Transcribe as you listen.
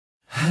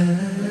أعوذ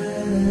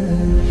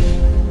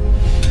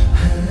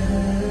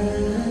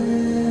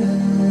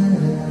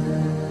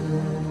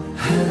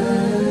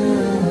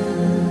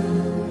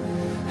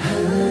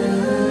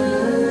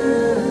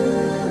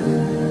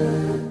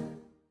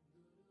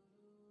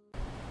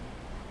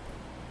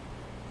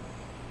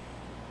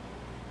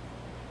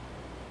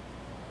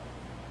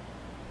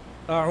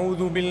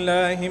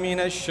بالله من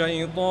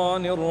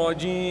الشيطان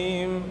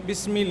الرجيم.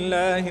 بسم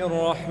الله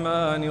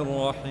الرحمن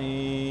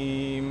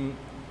الرحيم.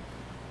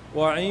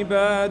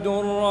 وعباد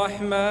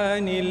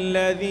الرحمن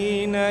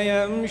الذين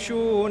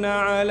يمشون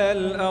على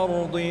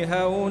الأرض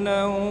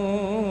هونا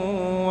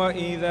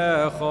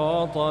وإذا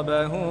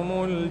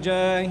خاطبهم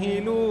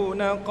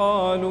الجاهلون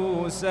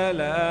قالوا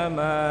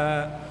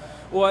سلاما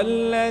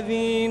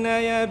والذين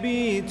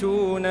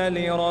يبيتون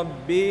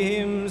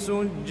لربهم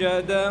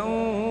سجدا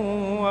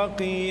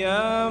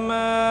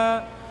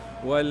وقياما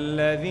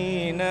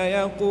والذين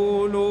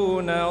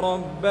يقولون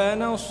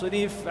ربنا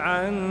اصرف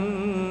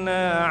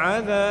عنا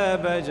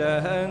عذاب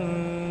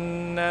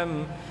جهنم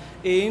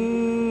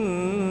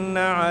إن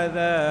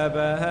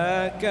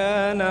عذابها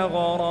كان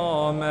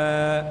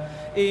غراما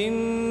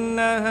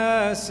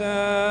إنها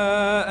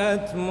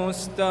ساءت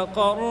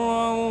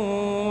مستقرا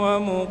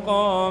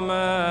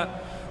ومقاما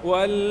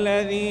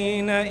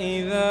والذين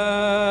إذا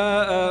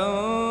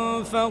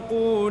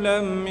أنفقوا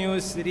لم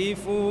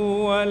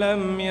يسرفوا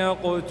ولم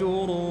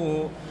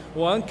يقتروا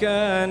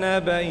وكان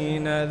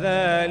بين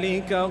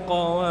ذلك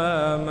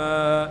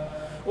قواما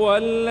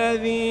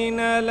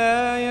والذين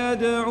لا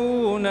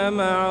يدعون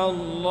مع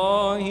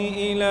الله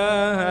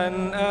إلها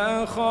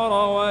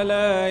آخر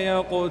ولا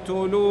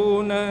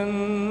يقتلون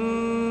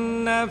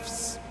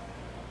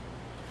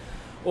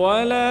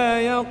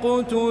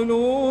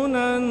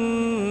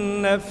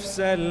النفس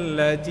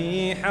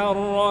التي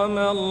حرم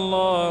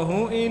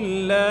الله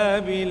إلا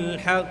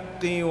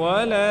بالحق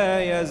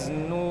ولا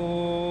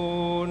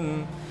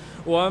يزنون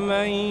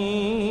ومن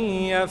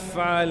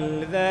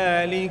يفعل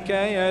ذلك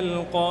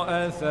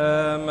يلقى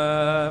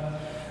أثاما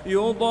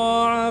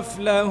يضاعف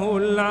له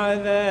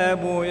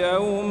العذاب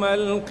يوم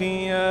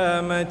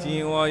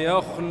القيامة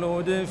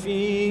ويخلد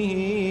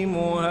فيه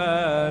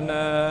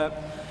مهانا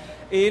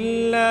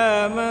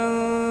إلا من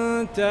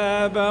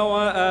تاب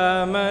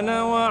وآمن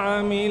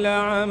وعمل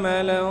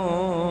عملا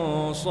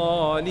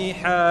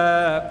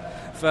صالحا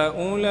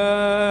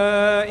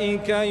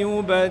فأولئك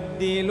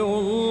يبدل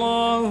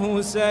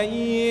الله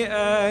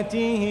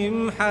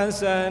سيئاتهم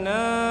حسنات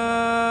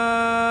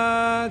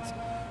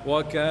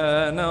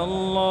وكان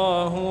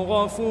الله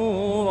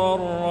غفورا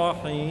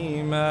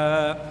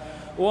رحيما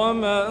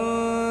ومن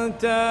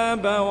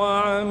تاب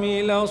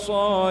وعمل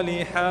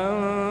صالحا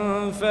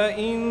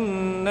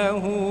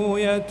فإنه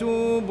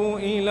يتوب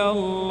إلى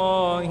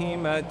الله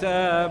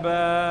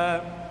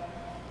متابا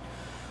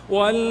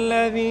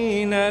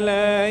والذين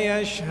لا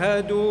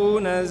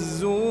يشهدون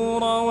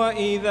الزور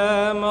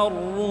وإذا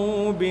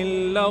مروا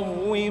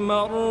باللغو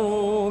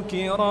مروا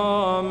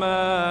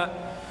كراما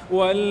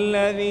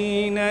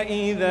والذين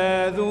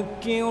إذا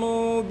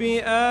ذكروا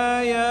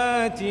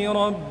بآيات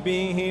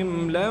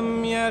ربهم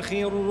لم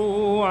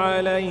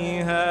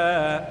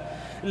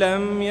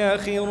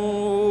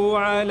يخروا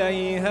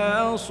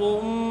عليها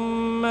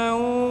صما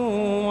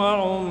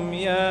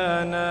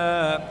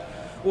وعميانا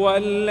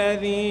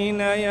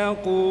والذين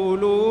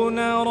يقولون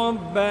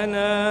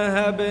ربنا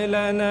هب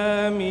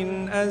لنا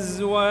من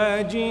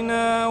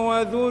أزواجنا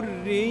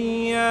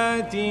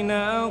وذرياتنا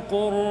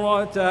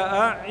قرة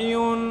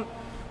أعين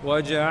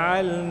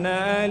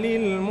وجعلنا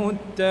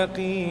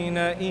للمتقين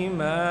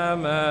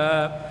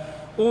إماما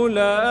أولئك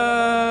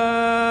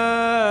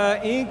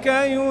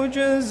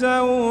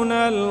يجزون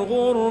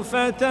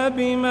الغرفة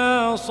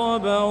بما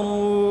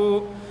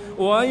صبروا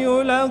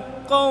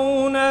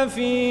ويلقون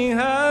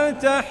فيها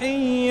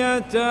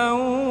تحية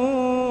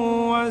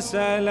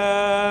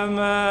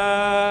وسلاما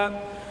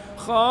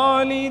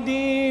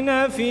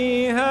خالدين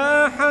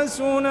فيها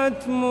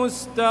حسنت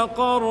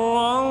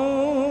مستقرا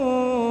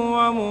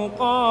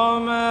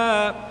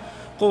ومقاما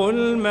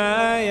قل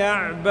ما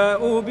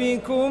يعبأ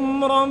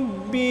بكم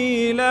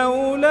ربي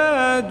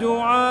لولا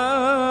دعاؤكم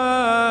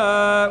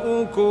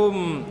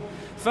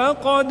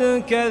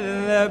فقد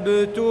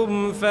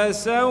كذبتم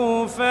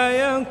فسوف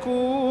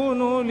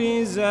يكون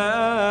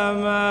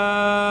لزاما.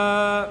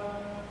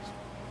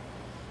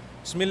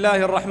 بسم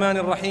الله الرحمن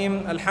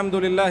الرحيم. الحمد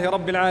لله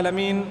رب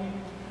العالمين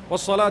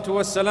والصلاة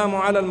والسلام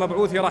على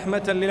المبعوث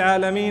رحمة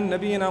للعالمين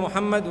نبينا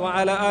محمد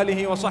وعلى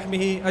آله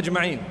وصحبه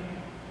أجمعين.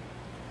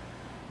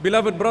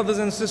 Beloved brothers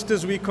and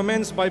sisters, we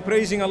commence by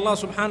praising Allah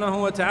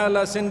subhanahu wa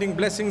ta'ala, sending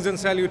blessings and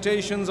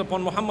salutations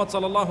upon Muhammad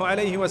sallallahu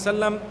alayhi wa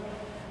sallam,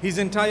 his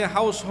entire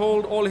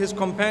household, all his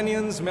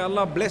companions. May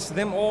Allah bless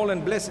them all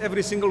and bless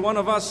every single one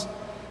of us.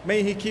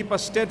 May He keep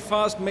us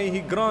steadfast. May He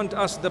grant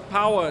us the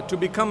power to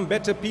become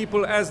better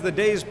people as the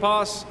days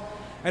pass.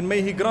 And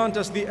may He grant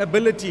us the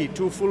ability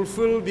to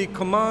fulfill the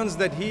commands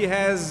that He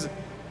has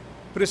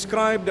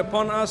prescribed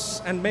upon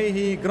us. And may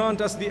He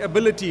grant us the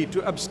ability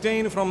to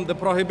abstain from the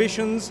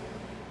prohibitions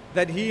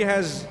that He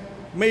has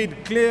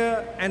made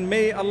clear, and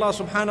may Allah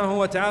subhanahu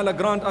wa ta'ala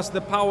grant us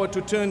the power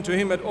to turn to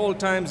Him at all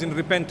times in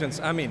repentance.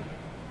 Ameen.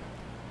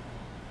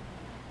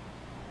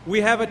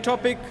 We have a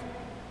topic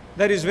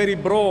that is very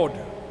broad.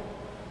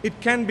 It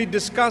can be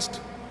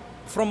discussed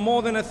from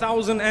more than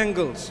 1,000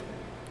 angles.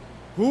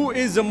 Who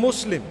is a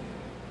Muslim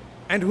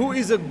and who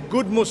is a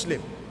good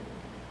Muslim?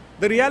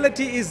 The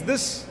reality is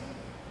this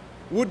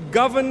would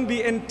govern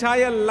the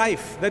entire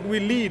life that we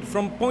lead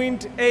from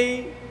point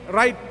A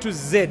right to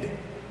Z.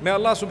 May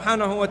Allah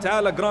subhanahu wa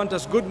ta'ala grant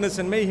us goodness,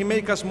 and may He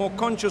make us more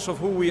conscious of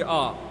who we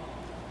are.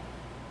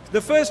 The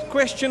first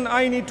question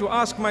I need to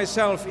ask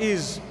myself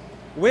is,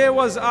 where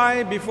was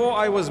I before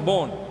I was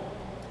born?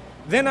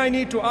 Then I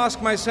need to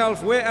ask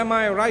myself, where am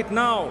I right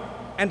now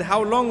and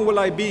how long will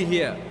I be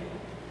here?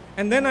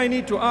 And then I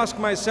need to ask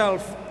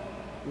myself,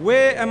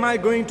 where am I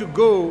going to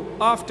go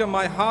after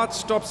my heart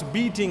stops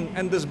beating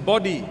and this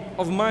body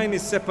of mine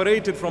is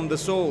separated from the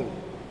soul?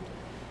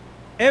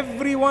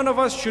 Every one of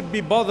us should be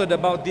bothered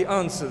about the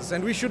answers,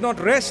 and we should not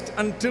rest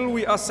until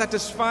we are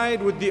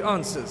satisfied with the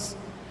answers.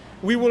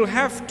 We will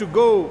have to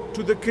go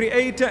to the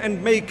Creator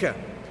and Maker,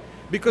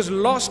 because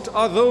lost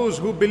are those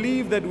who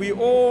believe that we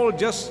all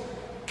just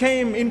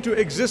came into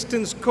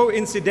existence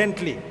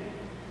coincidentally.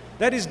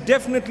 That is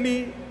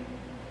definitely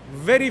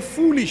very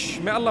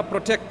foolish. May Allah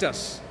protect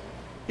us.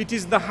 It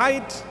is the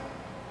height,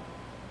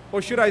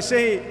 or should I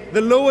say, the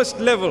lowest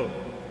level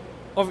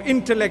of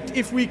intellect,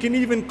 if we can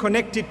even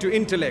connect it to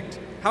intellect.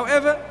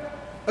 However,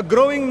 a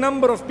growing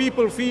number of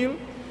people feel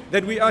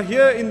that we are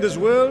here in this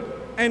world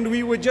and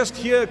we were just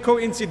here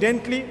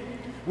coincidentally.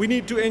 We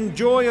need to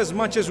enjoy as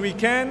much as we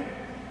can,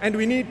 and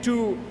we need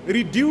to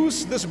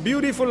reduce this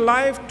beautiful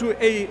life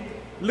to a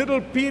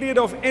little period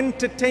of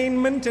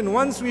entertainment, and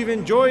once we've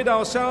enjoyed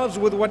ourselves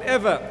with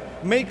whatever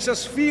makes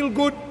us feel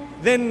good,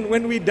 then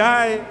when we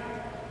die,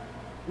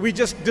 we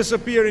just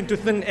disappear into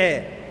thin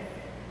air.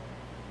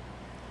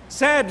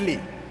 Sadly,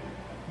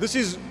 this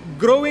is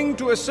growing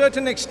to a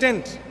certain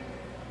extent,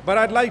 but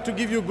I'd like to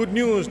give you good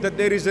news that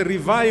there is a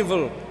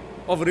revival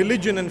of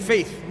religion and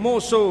faith,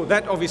 more so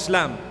that of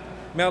Islam.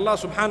 May Allah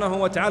subhanahu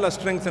wa ta'ala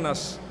strengthen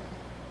us.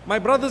 My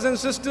brothers and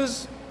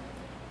sisters,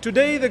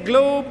 today the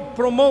globe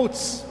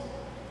promotes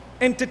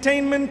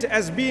entertainment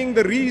as being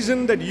the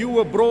reason that you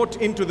were brought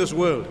into this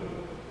world.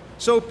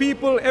 So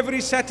people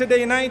every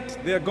Saturday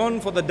night, they are gone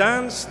for the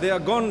dance, they are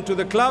gone to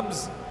the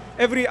clubs.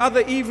 Every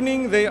other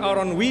evening they are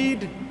on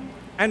weed,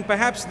 and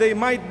perhaps they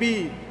might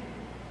be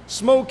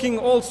smoking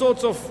all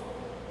sorts of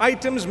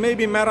items,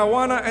 maybe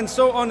marijuana and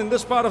so on in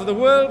this part of the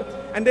world.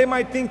 And they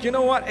might think, you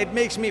know what, it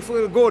makes me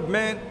feel good,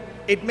 man.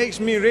 It makes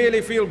me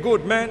really feel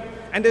good, man.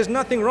 And there's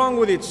nothing wrong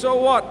with it. So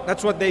what?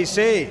 That's what they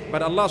say.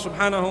 But Allah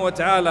subhanahu wa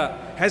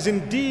ta'ala has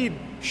indeed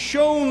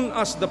shown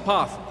us the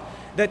path,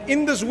 that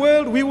in this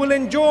world we will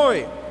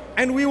enjoy.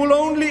 And we will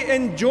only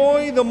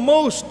enjoy the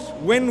most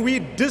when we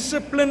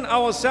discipline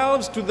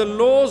ourselves to the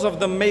laws of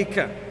the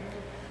Maker.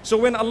 So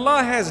when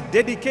Allah has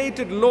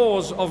dedicated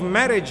laws of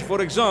marriage,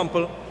 for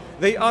example,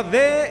 they are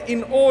there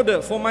in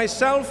order for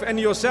myself and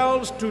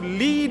yourselves to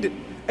lead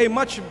a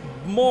much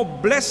more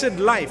blessed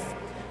life,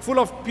 full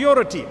of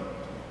purity.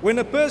 When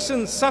a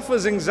person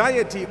suffers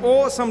anxiety,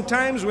 or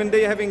sometimes when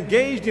they have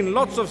engaged in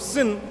lots of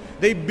sin,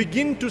 they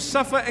begin to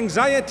suffer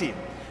anxiety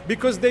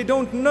because they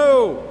don't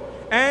know,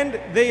 and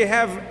they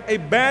have a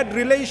bad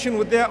relation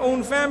with their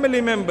own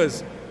family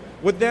members,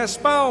 with their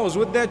spouse,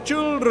 with their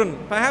children,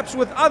 perhaps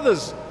with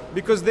others,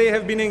 because they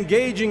have been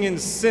engaging in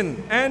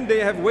sin and they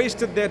have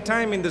wasted their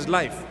time in this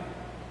life.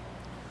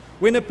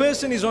 When a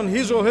person is on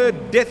his or her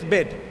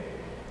deathbed,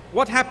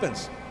 what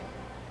happens?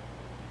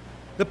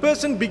 The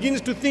person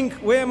begins to think,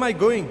 where am I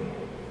going?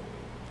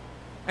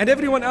 And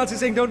everyone else is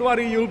saying, don't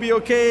worry, you'll be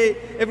okay,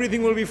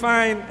 everything will be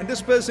fine. And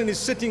this person is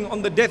sitting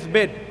on the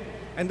deathbed.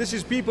 And this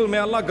is people, may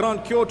Allah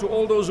grant cure to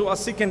all those who are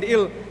sick and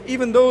ill,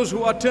 even those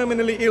who are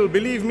terminally ill.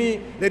 Believe me,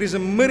 there is a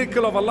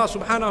miracle of Allah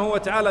subhanahu wa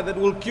ta'ala that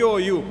will cure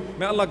you.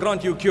 May Allah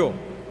grant you cure.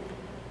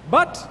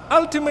 But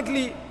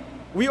ultimately,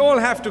 we all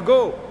have to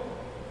go.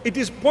 It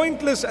is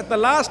pointless at the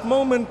last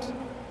moment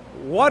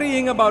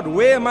worrying about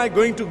where am I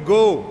going to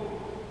go,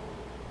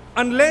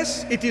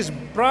 unless it is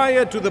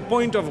prior to the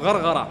point of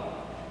gharghara.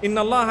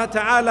 Inna Allah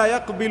ta'ala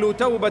yaqbilu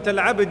tawbat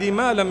al-abdi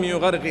ma lam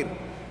yugharghir.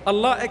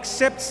 Allah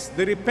accepts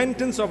the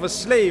repentance of a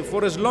slave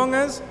for as long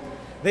as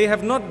they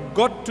have not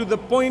got to the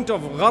point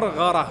of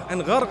gharghara.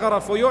 And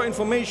gharghara, for your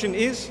information,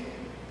 is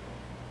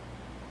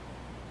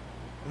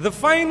the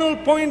final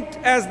point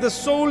as the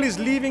soul is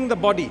leaving the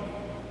body.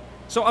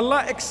 So Allah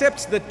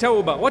accepts the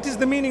tawbah. What is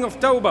the meaning of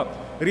tawbah?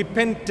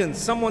 Repentance.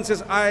 Someone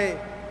says, I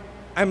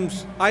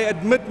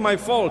admit my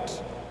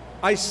fault.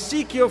 I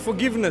seek your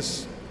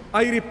forgiveness.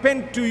 I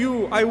repent to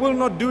you. I will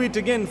not do it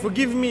again.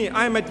 Forgive me.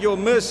 I am at your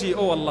mercy,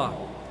 O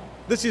Allah.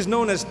 This is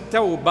known as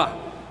tawbah.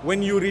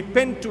 When you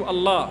repent to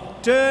Allah,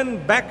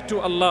 turn back to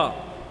Allah,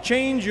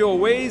 change your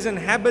ways and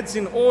habits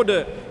in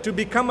order to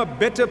become a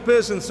better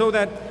person, so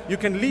that you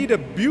can lead a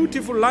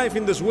beautiful life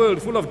in this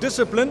world full of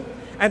discipline.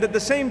 And at the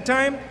same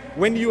time,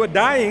 when you are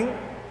dying,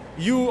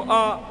 you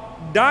are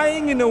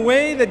dying in a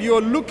way that you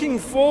are looking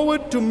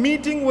forward to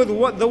meeting with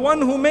the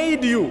one who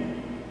made you.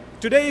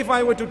 Today, if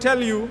I were to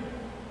tell you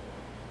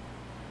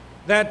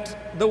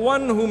that the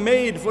one who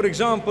made, for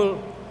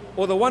example,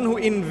 or the one who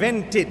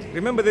invented,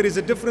 remember there is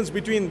a difference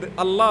between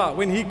Allah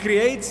when He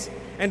creates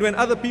and when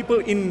other people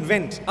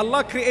invent.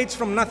 Allah creates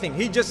from nothing.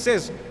 He just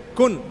says,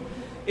 kun.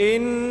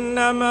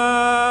 إنما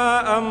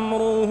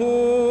أمره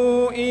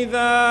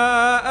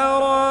إذا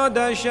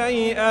أراد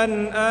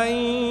شيئا أن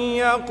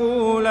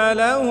يقول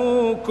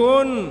له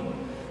كن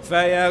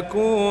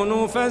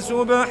فيكون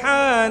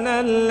فسبحان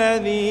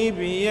الذي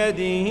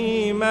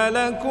بيده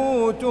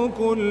ملكوت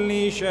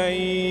كل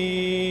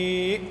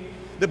شيء.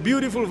 The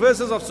beautiful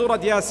verses of Surah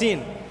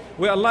Yasin,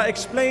 where Allah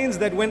explains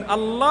that when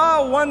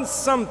Allah wants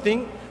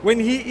something, when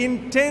He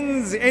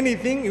intends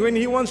anything, when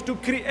He wants to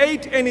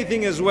create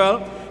anything as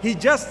well, He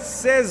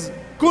just says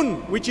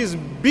kun, which is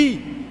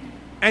be,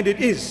 and it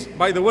is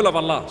by the will of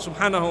Allah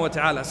subhanahu wa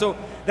ta'ala. So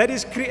that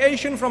is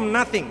creation from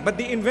nothing. But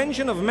the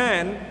invention of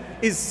man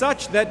is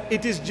such that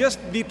it is just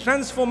the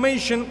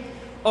transformation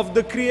of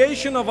the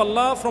creation of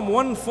Allah from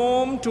one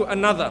form to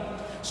another.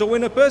 So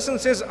when a person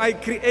says, I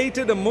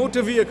created a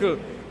motor vehicle,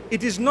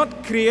 it is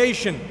not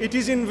creation, it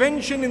is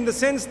invention in the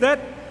sense that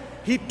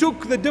he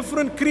took the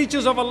different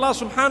creatures of Allah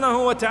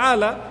subhanahu wa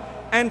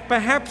ta'ala and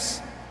perhaps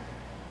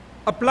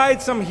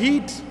applied some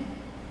heat,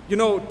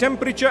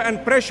 temperature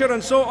and pressure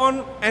and so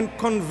on, and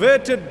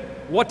converted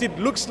what it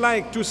looks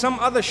like to some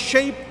other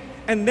shape,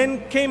 and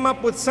then came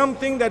up with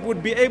something that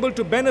would be able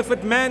to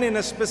benefit man in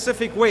a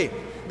specific way.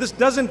 This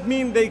doesn't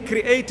mean they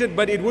created,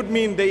 but it would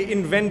mean they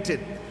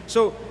invented.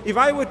 So if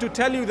I were to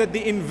tell you that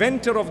the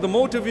inventor of the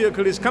motor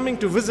vehicle is coming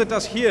to visit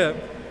us here,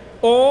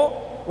 or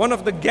one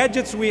of the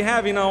gadgets we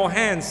have in our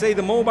hands, say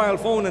the mobile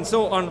phone and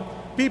so on,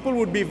 people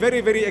would be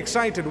very, very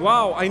excited.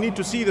 Wow, I need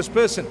to see this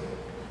person.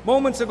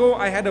 Moments ago,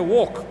 I had a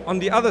walk on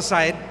the other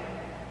side,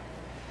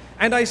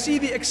 and I see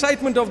the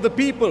excitement of the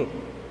people.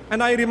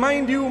 And I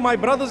remind you, my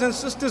brothers and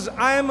sisters,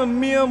 I am a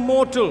mere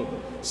mortal,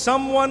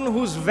 someone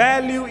whose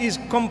value is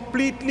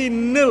completely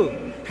nil.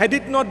 Had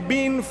it not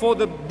been for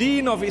the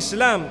deen of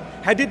Islam,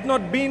 had it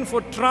not been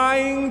for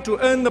trying to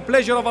earn the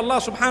pleasure of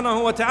Allah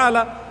subhanahu wa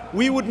ta'ala,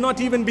 we would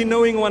not even be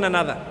knowing one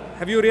another.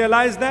 Have you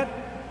realized that?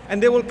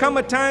 And there will come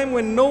a time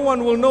when no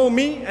one will know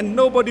me and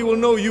nobody will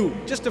know you,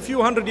 just a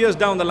few hundred years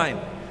down the line.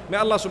 May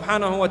Allah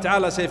subhanahu wa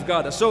ta'ala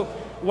safeguard us. So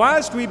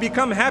whilst we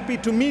become happy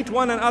to meet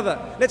one another,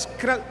 let's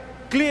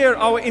clear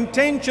our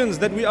intentions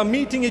that we are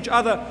meeting each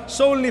other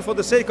solely for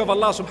the sake of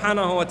Allah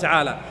subhanahu wa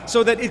ta'ala,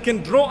 so that it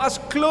can draw us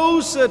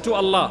closer to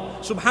Allah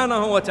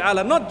subhanahu wa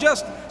ta'ala, not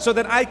just so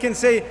that I can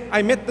say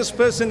I met this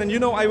person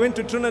and I went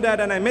to Trinidad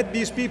and I met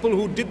these people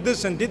who did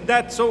this and did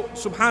that, so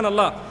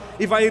subhanallah.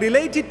 If I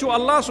relate it to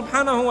Allah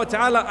subhanahu wa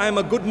ta'ala, I am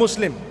a good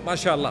Muslim,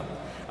 mashallah.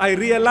 I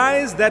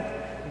realize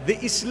that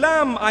the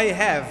Islam I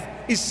have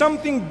is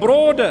something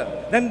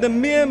broader than the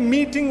mere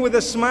meeting with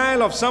a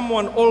smile of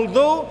someone,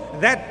 although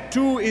that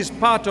too is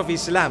part of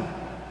Islam.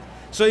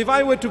 So if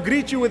I were to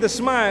greet you with a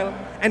smile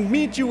and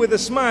meet you with a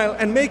smile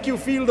and make you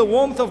feel the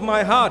warmth of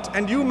my heart,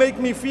 and you make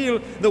me feel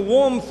the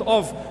warmth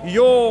of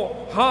your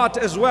heart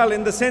as well,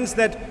 in the sense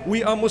that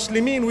we are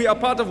Muslimin, we are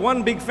part of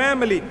one big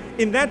family,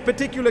 in that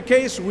particular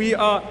case we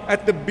are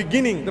at the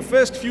beginning, the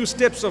first few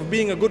steps of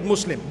being a good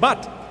Muslim.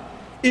 But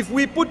if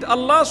we put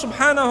Allah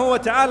subhanahu wa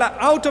ta'ala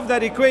out of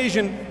that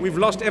equation, we've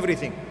lost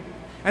everything.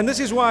 And this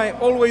is why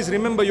always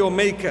remember your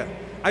maker.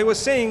 I was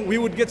saying we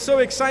would get so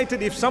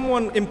excited if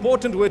someone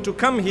important were to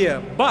come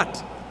here,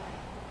 but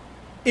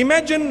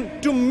imagine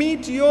to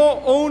meet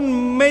your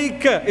own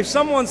maker. If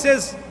someone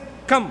says,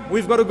 come,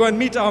 we've got to go and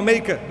meet our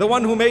maker, the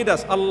one who made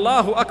us,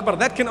 Allahu Akbar,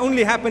 that can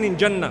only happen in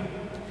Jannah.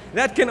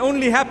 That can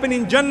only happen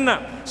in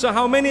Jannah. So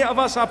how many of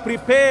us are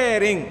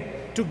preparing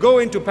to go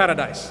into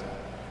paradise?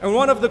 And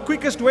one of the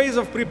quickest ways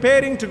of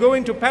preparing to go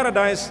into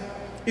paradise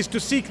is to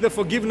seek the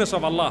forgiveness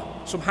of Allah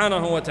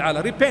subhanahu wa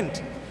ta'ala.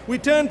 Repent. We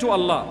turn to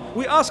Allah.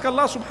 We ask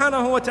Allah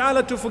subhanahu wa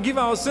ta'ala to forgive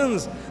our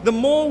sins. The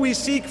more we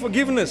seek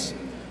forgiveness,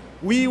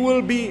 we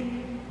will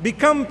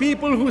become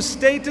people whose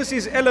status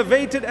is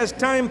elevated as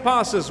time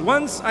passes.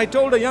 Once I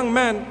told a young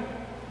man,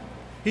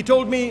 he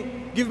told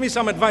me, give me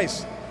some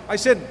advice. I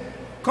said,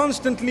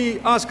 constantly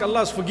ask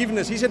Allah's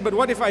forgiveness. He said, but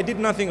what if I did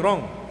nothing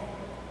wrong?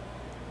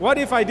 What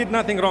if I did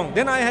nothing wrong?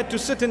 Then I had to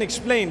sit and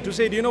explain, to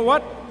say, do you know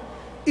what?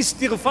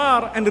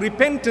 Istighfar and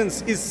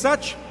repentance is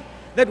such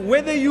that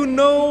whether you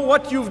know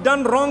what you've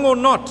done wrong or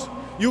not,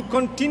 you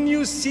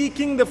continue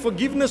seeking the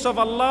forgiveness of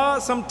Allah,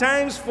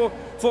 sometimes for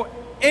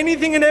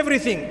anything and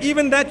everything,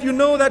 even that you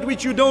know that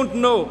which you don't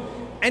know.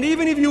 And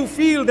even if you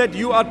feel that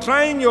you are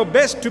trying your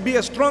best to be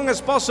as strong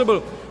as possible,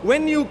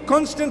 when you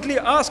constantly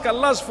ask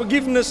Allah's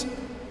forgiveness,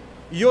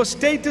 your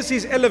status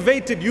is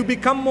elevated. You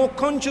become more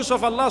conscious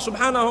of Allah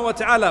subhanahu wa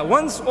ta'ala.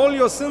 Once all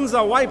your sins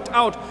are wiped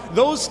out,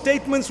 those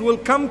statements will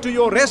come to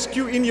your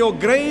rescue in your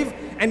grave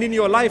and in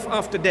your life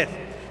after death.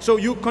 So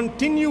you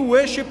continue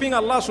worshipping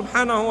Allah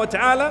subhanahu wa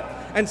ta'ala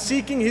and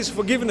seeking His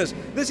forgiveness.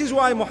 This is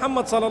why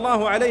Muhammad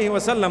sallallahu alayhi wa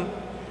sallam,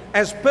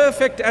 as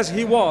perfect as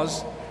he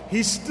was,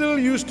 he still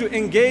used to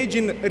engage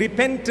in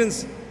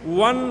repentance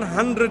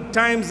 100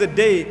 times a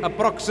day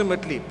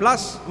approximately,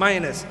 plus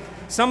minus.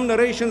 Some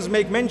narrations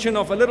make mention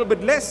of a little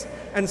bit less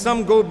and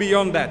some go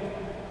beyond that.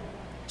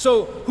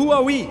 So who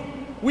are we?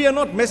 We are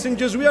not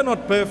messengers, we are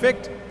not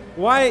perfect.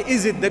 Why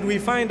is it that we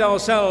find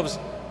ourselves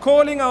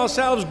calling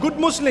ourselves good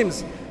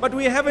Muslims, but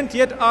we haven't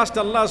yet asked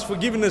Allah's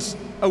forgiveness?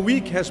 A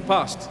week has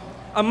passed,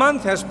 a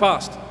month has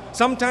passed,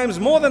 sometimes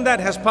more than that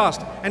has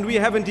passed, and we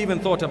haven't even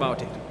thought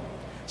about it.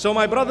 So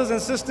my brothers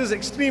and sisters,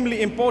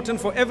 extremely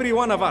important for every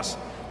one of us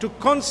to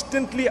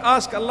constantly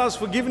ask Allah's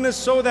forgiveness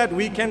so that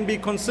we can be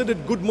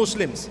considered good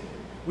Muslims.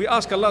 We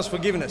ask Allah's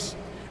forgiveness.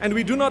 And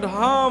we do not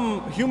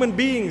harm human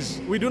beings.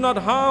 We do not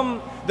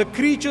harm the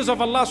creatures of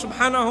Allah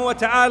subhanahu wa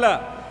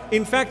ta'ala.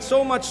 In fact,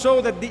 so much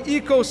so that the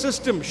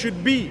ecosystem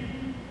should be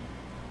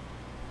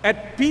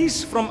at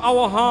peace from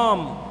our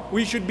harm.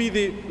 We should be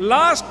the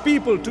last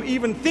people to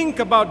even think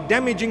about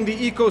damaging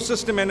the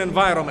ecosystem and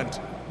environment,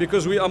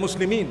 because we are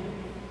Muslimin.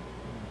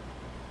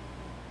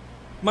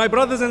 My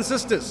brothers and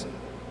sisters,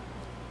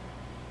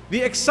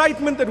 the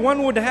excitement that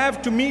one would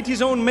have to meet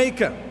his own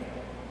maker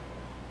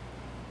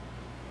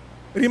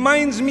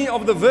reminds me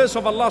of the verse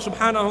of Allah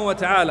subhanahu wa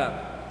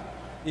ta'ala.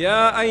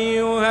 يا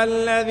أيها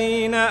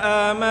الذين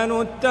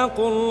آمنوا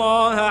اتقوا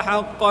الله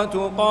حق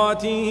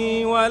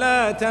تقاته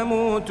ولا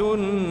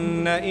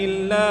تموتن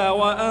إلا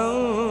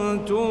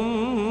وأنتم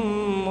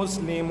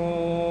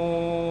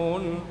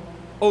مسلمون.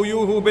 O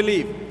you who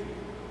believe,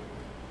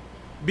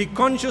 be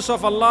conscious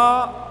of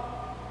Allah,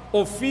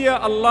 or fear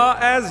Allah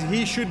as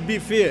He should be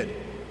feared.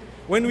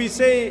 When we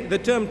say the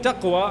term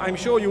taqwa, I'm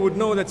sure you would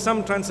know that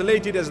some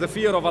translate it as the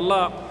fear of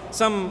Allah,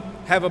 some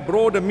have a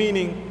broader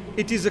meaning.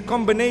 It is a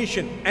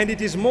combination, and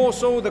it is more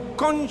so the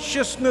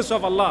consciousness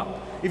of Allah.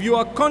 If you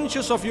are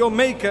conscious of your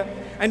Maker,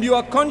 and you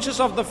are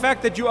conscious of the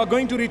fact that you are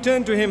going to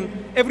return to Him,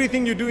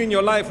 everything you do in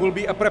your life will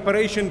be a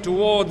preparation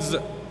towards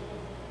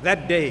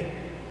that day.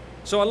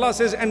 So Allah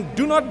says, and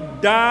do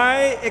not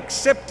die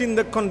except in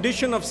the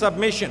condition of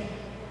submission.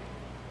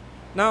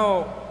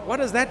 Now, what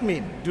does that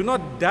mean? Do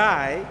not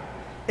die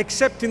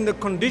except in the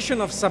condition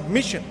of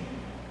submission.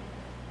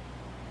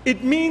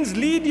 It means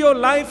lead your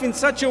life in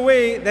such a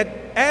way that,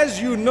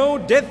 as you know,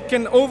 death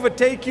can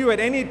overtake you at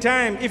any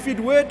time. If it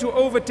were to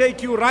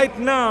overtake you right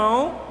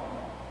now,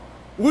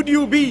 would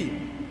you be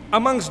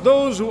amongst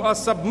those who are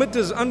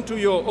submitters unto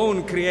your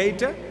own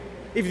Creator?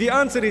 If the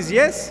answer is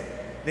yes,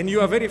 then you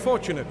are very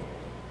fortunate.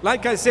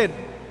 Like I said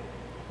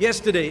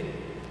yesterday,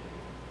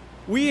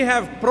 we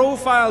have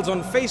profiles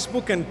on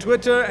Facebook and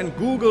Twitter and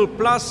Google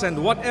Plus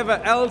and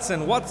whatever else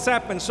and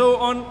WhatsApp and so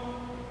on.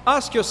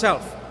 Ask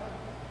yourself,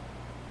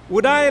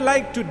 would I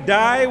like to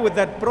die with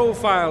that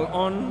profile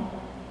on?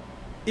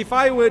 If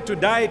I were to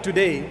die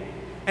today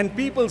and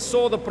people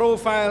saw the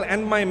profile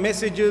and my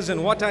messages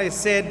and what I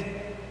said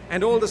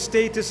and all the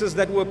statuses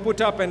that were put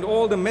up and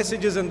all the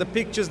messages and the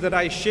pictures that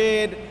I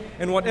shared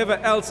and whatever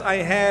else I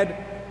had,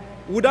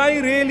 would I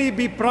really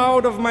be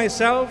proud of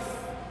myself?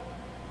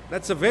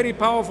 That's a very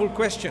powerful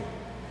question,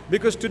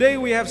 because today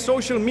we have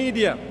social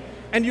media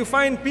and you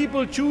find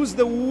people choose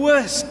the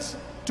worst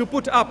to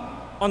put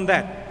up on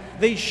that.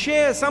 They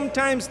share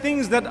sometimes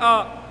things that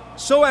are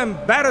so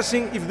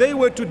embarrassing. If they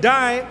were to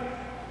die,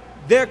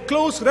 their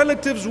close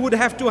relatives would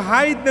have to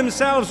hide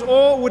themselves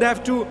or would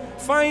have to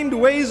find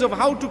ways of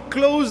how to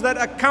close that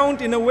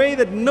account in a way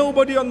that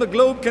nobody on the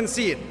globe can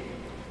see it.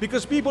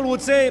 Because people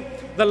would say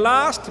the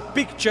last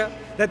picture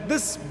that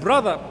this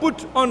brother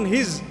put on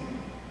his,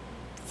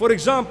 for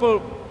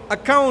example,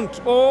 account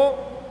or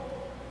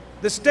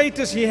the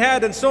status he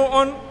had and so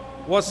on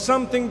was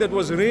something that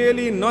was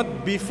really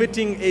not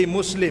befitting a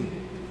Muslim.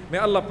 May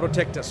Allah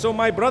protect us. So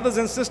my brothers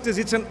and sisters,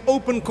 it's an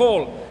open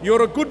call.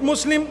 You're a good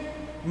Muslim,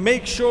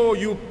 make sure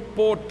you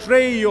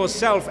portray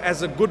yourself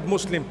as a good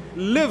Muslim.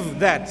 Live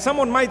that.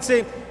 Someone might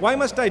say, why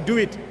must I do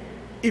it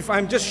if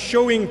I'm just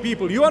showing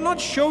people? You are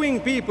not showing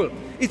people.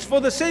 It's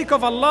for the sake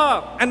of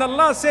Allah. And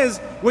Allah says,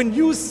 when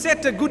you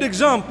set a good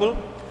example,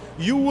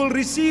 you will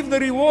receive the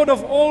reward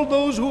of all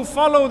those who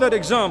follow that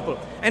example,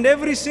 and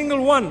every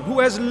single one who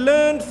has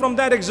learned from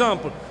that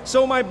example.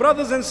 So my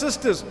brothers and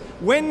sisters,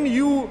 when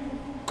you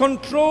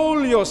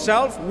control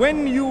yourself,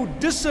 when you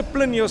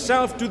discipline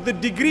yourself to the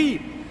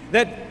degree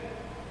that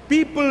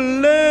people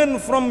learn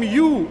from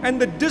you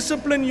and the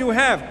discipline you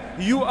have,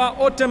 you are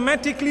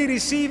automatically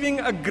receiving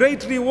a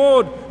great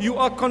reward. You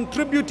are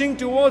contributing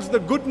towards the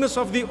goodness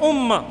of the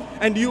ummah,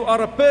 and you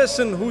are a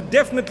person who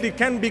definitely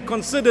can be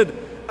considered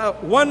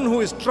one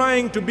who is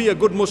trying to be a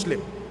good Muslim.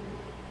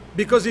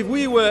 Because if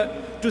we were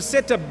to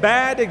set a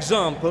bad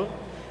example,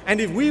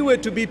 and if we were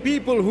to be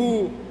people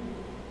who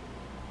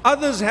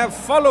others have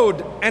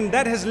followed and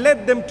that has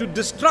led them to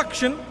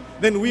destruction,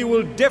 then we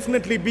will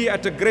definitely be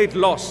at a great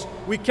loss.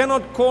 We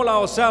cannot call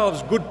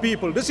ourselves good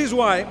people. This is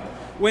why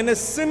when a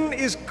sin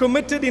is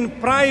committed in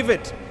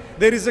private,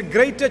 there is a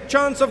greater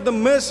chance of the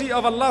mercy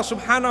of Allah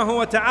subhanahu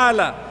wa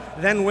ta'ala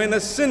than when a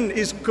sin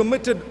is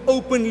committed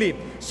openly.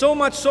 So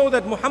much so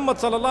that Muhammad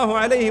sallallahu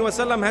alayhi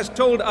wasallam has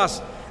told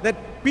us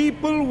that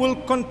people will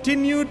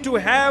continue to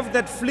have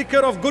that flicker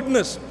of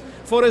goodness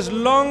for as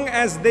long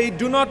as they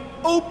do not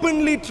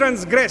openly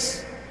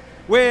transgress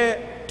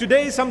where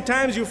today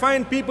sometimes you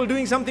find people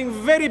doing something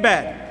very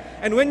bad.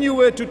 And when you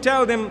were to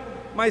tell them,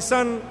 my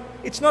son,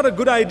 it's not a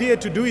good idea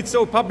to do it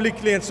so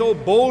publicly and so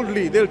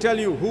boldly, they'll tell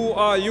you, who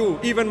are you?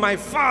 Even my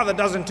father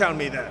doesn't tell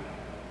me that.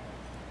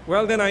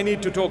 Well, then I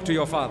need to talk to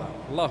your father.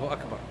 Allahu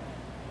Akbar.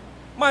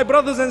 My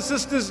brothers and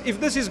sisters, if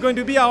this is going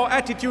to be our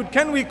attitude,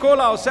 can we call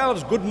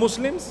ourselves good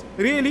Muslims?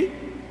 Really?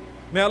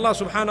 May Allah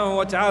subhanahu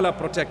wa ta'ala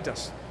protect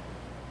us.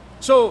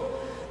 So,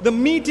 the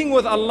meeting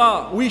with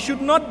Allah, we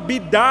should not be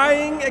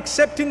dying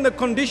except in the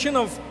condition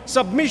of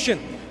submission,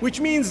 which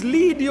means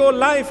lead your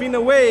life in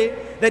a way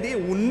that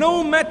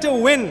no matter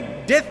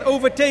when death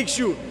overtakes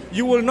you,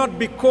 you will not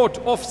be caught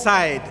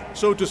offside,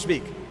 so to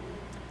speak.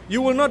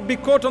 You will not be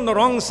caught on the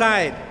wrong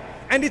side.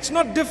 And it's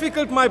not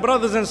difficult, my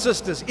brothers and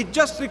sisters. It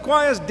just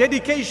requires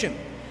dedication.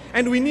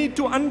 And we need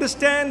to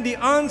understand the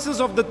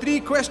answers of the 3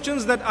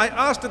 questions that I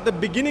asked at the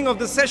beginning of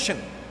the session.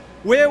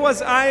 Where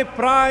was I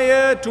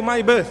prior to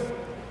my birth?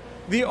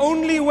 The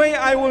only way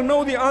I will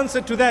know the answer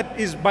to that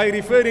is by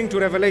referring to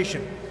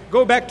revelation.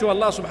 Go back to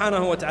Allah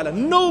subhanahu wa ta'ala.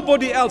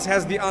 Nobody else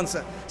has the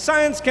answer.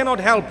 Science cannot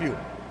help you.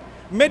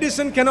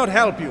 Medicine cannot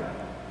help you.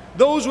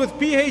 Those with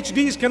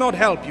PhDs cannot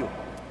help you.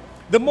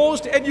 The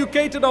most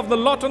educated of the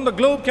lot on the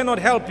globe cannot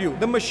help you.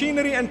 The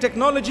machinery and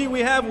technology we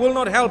have will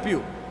not help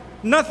you.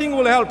 Nothing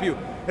will help you.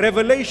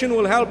 Revelation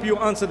will help you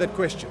answer that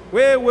question.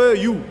 Where were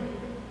you?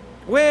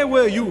 Where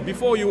were you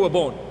before you were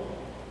born?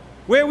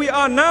 Where we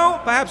are now,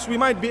 perhaps we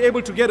might be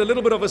able to get a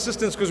little bit of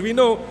assistance because we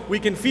know we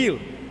can feel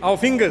our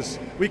fingers.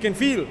 We can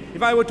feel.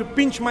 If I were to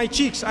pinch my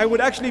cheeks, I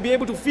would actually be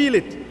able to feel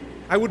it.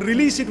 I would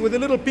release it with a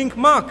little pink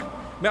mark.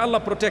 May Allah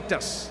protect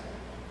us.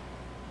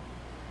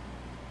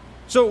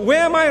 So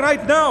where am I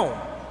right now?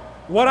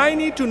 What I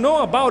need to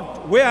know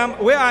about where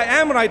I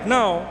am right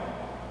now,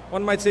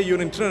 one might say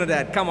you're in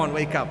Trinidad, come on,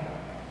 wake up.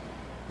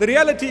 The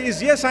reality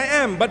is, yes, I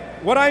am, but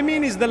what I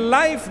mean is the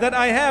life that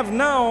I have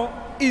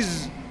now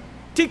is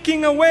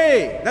ticking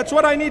away. That's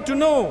what I need to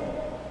know.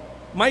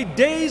 My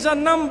days are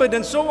numbered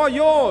and so are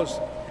yours.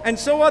 And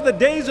so are the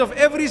days of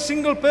every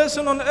single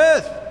person on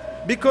earth.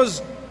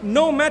 Because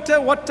no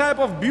matter what type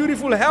of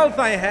beautiful health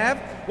I have,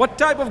 what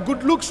type of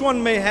good looks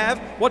one may have,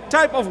 what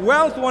type of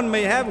wealth one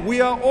may have,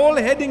 we are all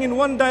heading in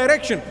one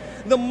direction.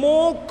 The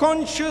more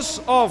conscious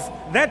of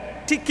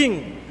that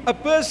ticking a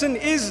person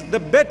is, the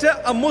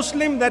better a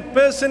Muslim that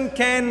person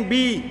can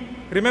be.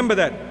 Remember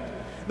that.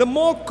 The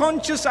more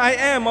conscious I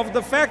am of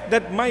the fact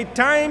that my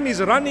time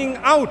is running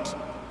out,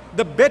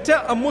 the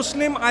better a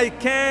Muslim I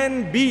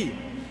can be.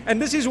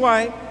 And this is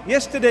why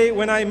yesterday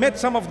when I met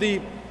some of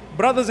the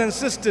brothers and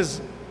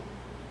sisters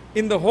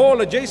in the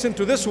hall adjacent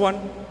to this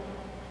one,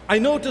 I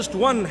noticed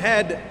one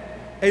had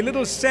a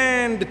little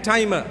sand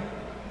timer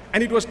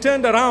and it was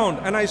turned around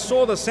and I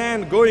saw the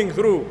sand going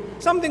through.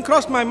 Something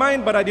crossed my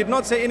mind, but I did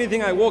not say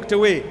anything. I walked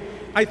away.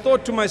 I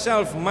thought to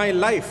myself, my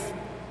life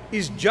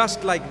is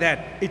just like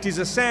that. It is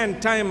a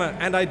sand timer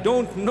and I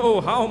don't know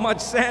how much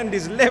sand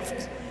is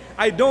left.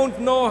 I don't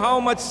know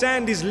how much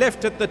sand is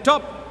left at the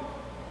top.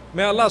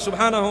 May Allah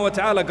subhanahu wa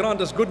ta'ala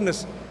grant us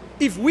goodness.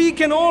 If we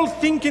can all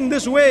think in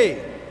this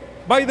way,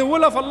 by the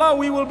will of Allah,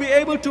 we will be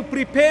able to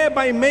prepare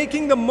by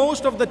making the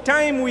most of the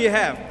time we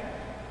have.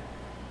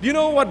 Do you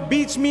know what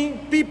beats me?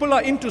 People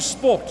are into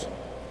sport.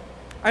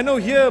 I know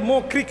here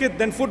more cricket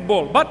than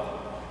football, but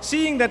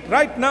seeing that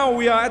right now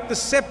we are at the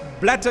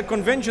Sepp Blatter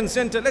Convention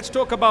Center, let's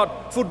talk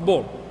about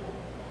football.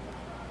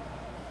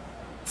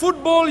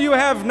 Football, you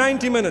have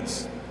 90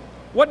 minutes.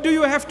 What do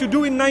you have to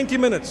do in 90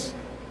 minutes?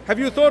 Have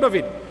you thought of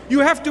it? You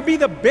have to be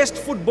the best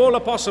footballer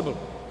possible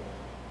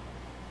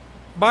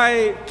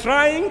by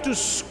trying to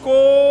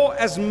score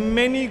as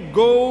many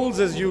goals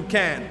as you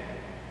can.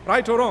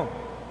 Right or wrong?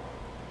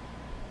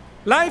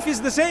 Life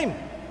is the same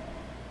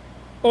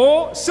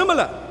or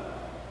similar,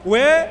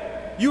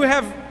 where you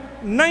have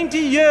 90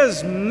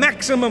 years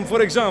maximum,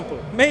 for example,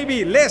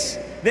 maybe less.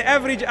 The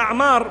average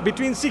a'mar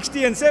between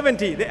 60 and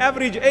 70. The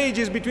average age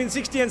is between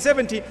 60 and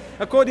 70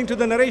 according to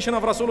the narration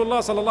of Rasulullah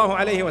sallallahu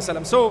alaihi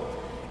wasallam. So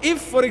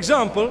if, for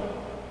example,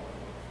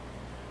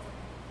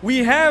 we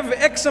have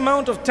X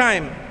amount of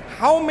time,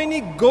 how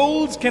many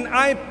goals can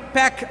I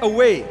pack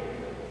away?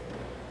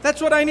 That's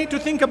what I need to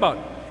think about.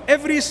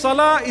 Every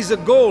salah is a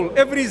goal.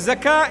 Every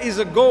zakah is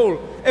a goal.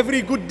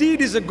 Every good deed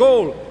is a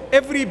goal.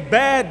 Every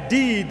bad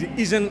deed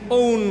is an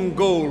own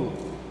goal.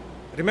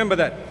 Remember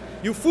that.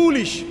 You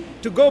foolish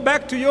to go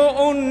back to your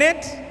own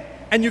net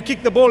and you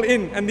kick the ball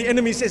in and the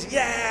enemy says,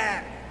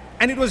 yeah,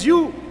 and it was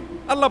you.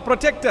 Allah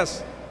protect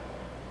us.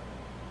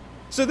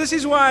 So this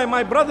is why,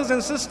 my brothers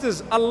and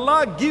sisters,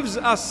 Allah gives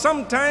us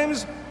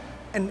sometimes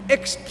an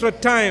extra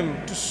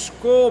time to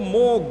score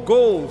more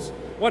goals.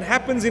 What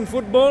happens in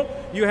football?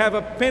 You have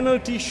a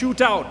penalty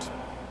shootout.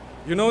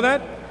 You know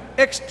that?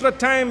 Extra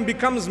time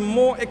becomes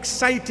more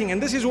exciting.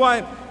 And this is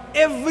why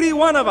every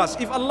one of us,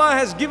 if Allah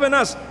has given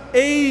us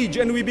age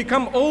and we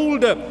become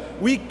older,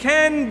 we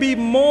can be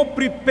more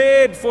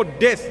prepared for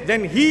death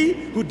than he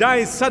who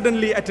dies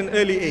suddenly at an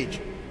early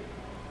age.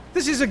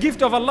 This is a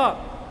gift of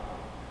Allah.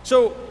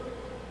 So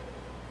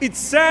It's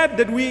sad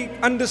that we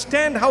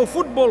understand how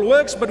football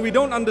works, but we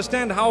don't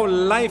understand how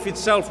life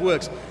itself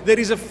works. There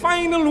is a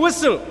final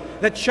whistle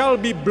that shall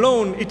be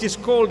blown. It is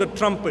called a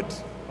trumpet.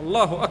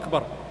 Allahu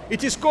Akbar.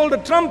 It is called a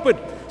trumpet.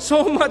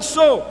 So much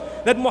so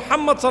that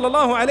Muhammad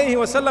sallallahu alayhi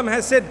wasallam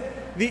has said,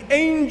 the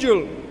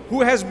angel who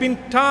has been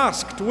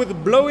tasked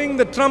with blowing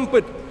the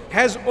trumpet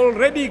has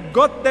already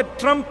got that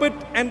trumpet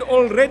and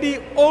already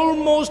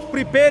almost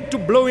prepared to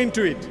blow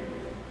into it.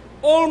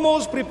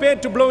 Almost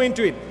prepared to blow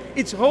into it.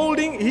 He's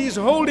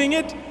holding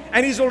it,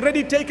 and he's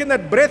already taken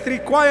that breath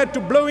required to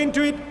blow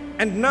into it,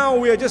 and now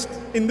we are just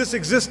in this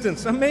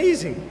existence.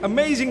 Amazing,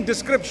 amazing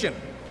description.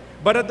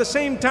 But at the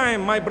same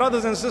time, my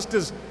brothers and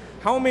sisters,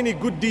 how many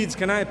good deeds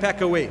can I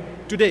pack away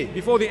today,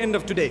 before the end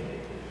of today?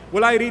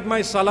 Will I read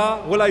my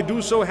salah? Will I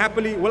do so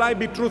happily? Will I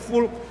be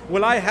truthful?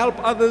 Will I help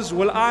others?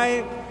 Will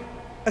I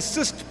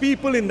assist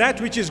people in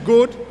that which is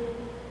good?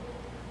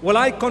 Will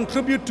I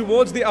contribute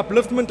towards the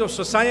upliftment of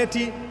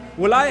society?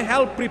 Will I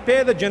help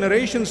prepare the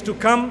generations to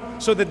come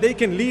so that they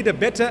can lead a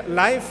better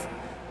life,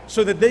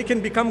 so that they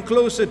can become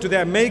closer to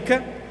their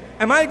Maker?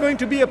 Am I going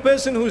to be a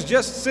person who's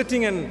just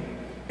sitting and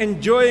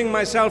enjoying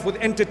myself with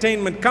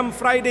entertainment come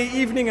Friday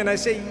evening and I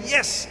say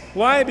yes?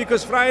 Why?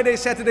 Because Friday,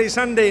 Saturday,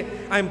 Sunday,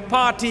 I'm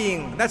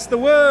partying. That's the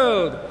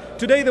world.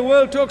 Today the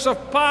world talks of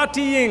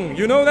partying.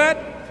 You know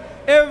that?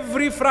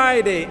 Every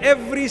Friday,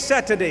 every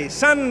Saturday,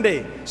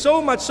 Sunday,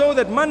 so much so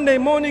that Monday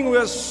morning we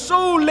are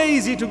so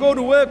lazy to go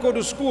to work or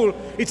to school.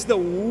 It's the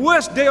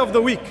worst day of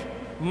the week,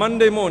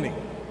 Monday morning.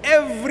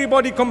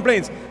 Everybody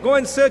complains. Go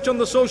and search on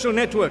the social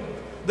network.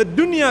 The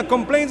dunya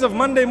complains of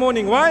Monday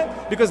morning. Why?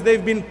 Because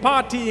they've been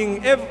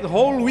partying the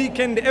whole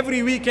weekend,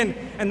 every weekend,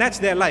 and that's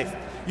their life.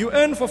 You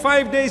earn for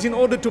 5 days in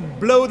order to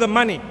blow the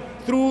money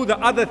through the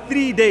other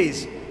 3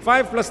 days.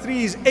 5 plus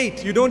 3 is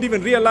 8. You don't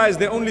even realize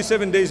there are only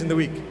 7 days in the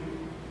week.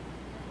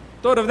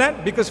 Thought of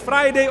that? Because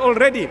Friday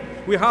already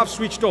we half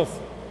switched off.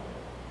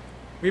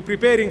 We're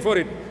preparing for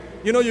it.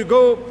 You know, you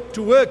go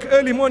to work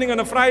early morning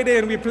on a Friday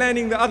and we're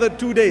planning the other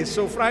 2 days.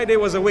 So Friday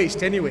was a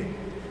waste anyway.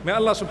 May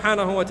Allah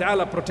subhanahu wa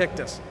ta'ala protect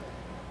us.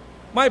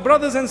 My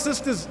brothers and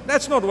sisters,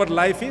 that's not what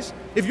life is.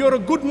 If you're a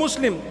good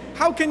Muslim,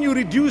 how can you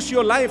reduce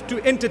your life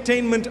to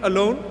entertainment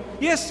alone?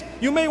 Yes,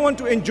 you may want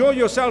to enjoy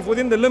yourself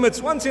within the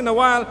limits once in a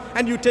while,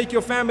 and you take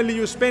your family,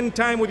 you spend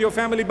time with your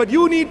family, but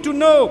you need to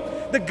know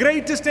the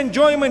greatest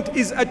enjoyment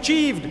is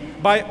achieved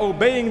by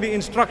obeying the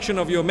instruction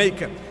of your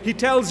Maker. He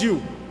tells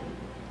you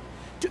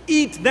to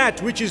eat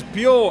that which is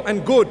pure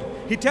and good.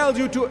 He tells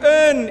you to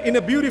earn in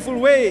a beautiful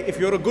way if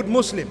you're a good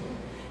Muslim.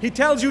 He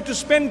tells you to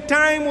spend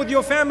time with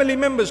your family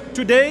members.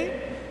 Today,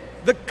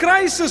 the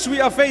crisis we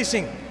are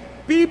facing,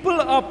 people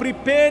are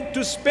prepared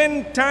to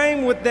spend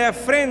time with their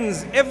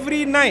friends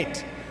every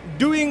night,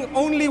 doing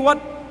only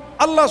what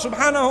Allah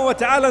subhanahu wa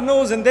ta'ala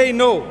knows and they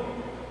know.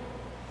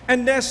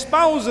 And their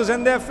spouses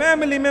and their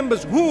family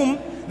members whom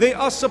they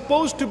are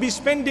supposed to be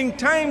spending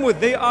time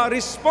with, they are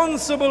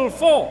responsible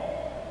for,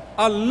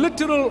 are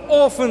literal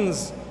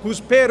orphans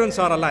whose parents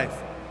are alive.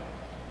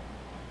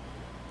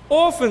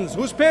 Orphans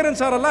whose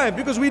parents are alive,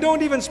 because we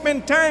don't even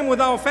spend time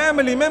with our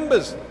family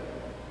members.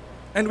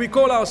 And we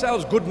call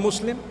ourselves good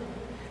Muslim.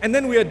 And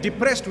then we are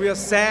depressed, we are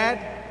sad.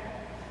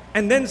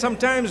 And then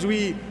sometimes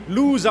we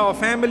lose our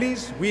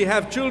families. We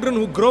have children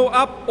who grow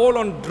up all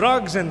on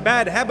drugs and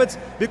bad habits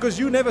because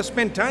you never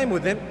spend time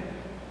with them.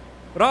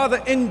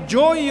 Rather,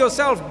 enjoy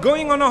yourself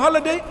going on a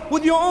holiday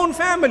with your own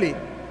family.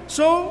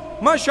 So,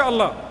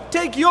 mashallah,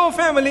 take your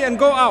family and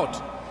go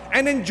out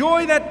and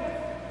enjoy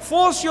that.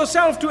 Force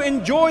yourself to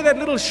enjoy that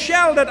little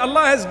shell that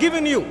Allah has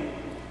given you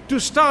to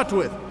start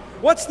with.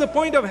 What's the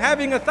point of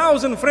having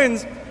 1,000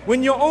 friends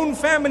when your own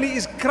family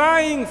is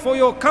crying for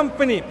your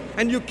company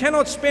and you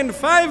cannot spend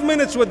 5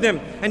 minutes with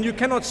them and you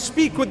cannot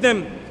speak with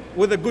them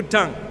with a good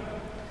tongue?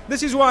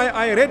 This is why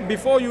I read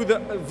before you the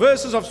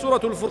verses of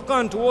Surah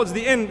Al-Furqan towards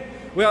the end,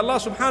 where Allah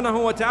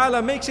subhanahu wa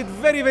ta'ala makes it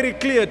very, very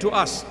clear to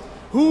us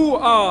who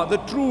are the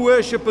true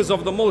worshippers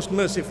of the Most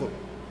Merciful.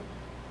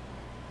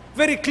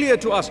 Very clear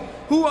to us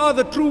who are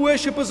the true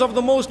worshippers of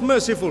the Most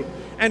Merciful.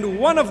 And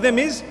one of them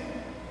is,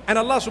 and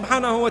Allah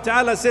subhanahu wa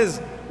ta'ala says,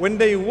 when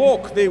they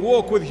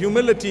walk with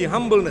humility,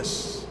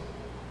 humbleness.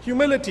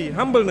 Humility,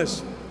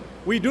 humbleness.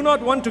 We do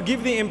not want to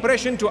give the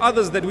impression to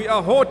others that we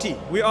are haughty,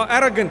 we are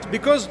arrogant,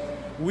 because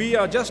we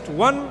are just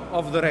one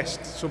of the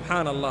rest.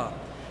 Subhanallah.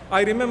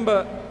 I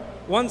remember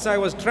once I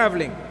was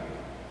traveling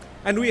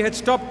and we had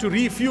stopped to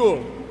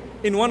refuel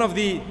in one of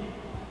the,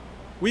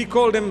 we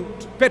call them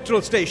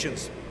petrol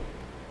stations.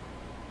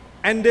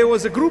 And there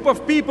was a group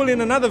of people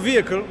in another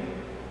vehicle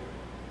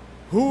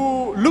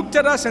who looked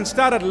at us and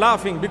started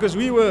laughing because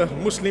we were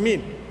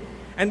Muslimin.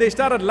 And they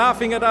started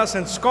laughing at us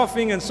and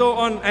scoffing and so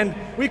on. And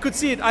we could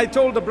see it. I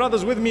told the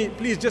brothers with me,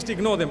 please just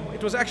ignore them.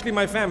 It was actually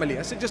my family.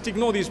 I said, just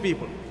ignore these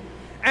people.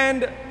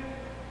 And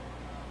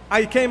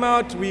I came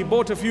out, we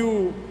bought a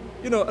few,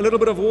 a little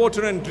bit of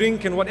water and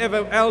drink and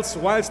whatever else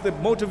whilst the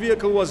motor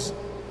vehicle was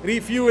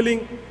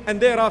refueling.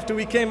 And thereafter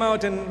we came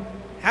out and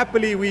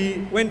happily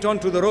we went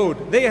onto the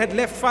road. They had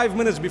left 5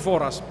 minutes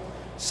before us.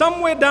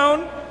 Somewhere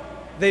down,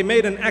 they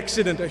made an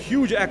accident, a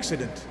huge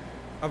accident.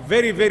 A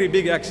very, very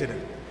big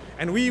accident.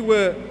 And we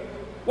were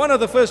one of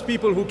the first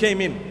people who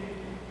came in.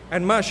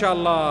 And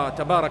mashallah,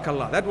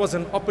 tabarakallah, that was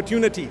an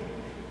opportunity.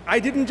 I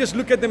didn't just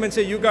look at them and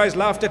say, you guys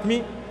laughed at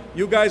me,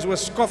 you guys were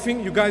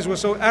scoffing, you guys were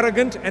so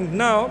arrogant, and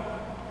now,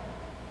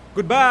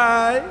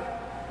 goodbye.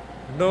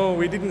 No,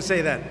 we didn't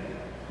say that.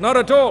 Not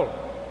at all.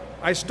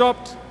 I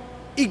stopped,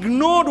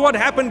 ignored what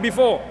happened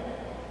before.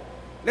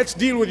 Let's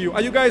deal with you.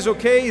 Are you guys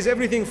okay? Is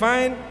everything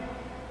fine?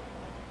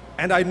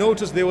 And I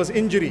noticed there was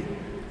injury.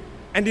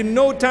 And in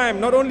no time,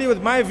 not only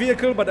with my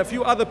vehicle, but a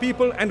few other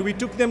people, and we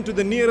took them to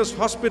the nearest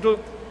hospital.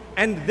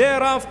 And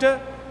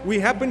thereafter, we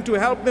happened to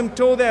help them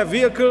tow their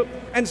vehicle.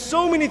 And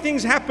so many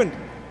things happened.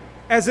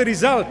 As a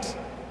result,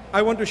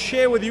 I want to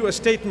share with you a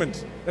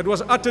statement that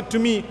was uttered to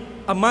me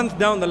a month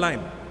down the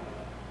line.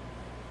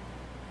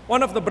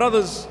 One of the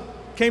brothers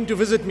came to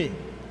visit me,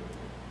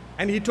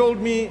 and he told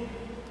me,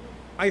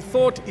 I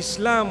thought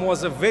Islam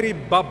was a very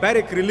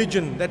barbaric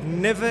religion that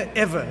never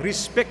ever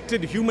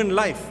respected human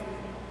life.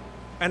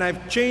 And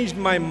I've changed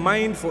my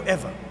mind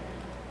forever.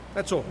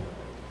 That's all.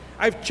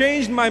 I've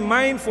changed my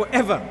mind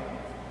forever.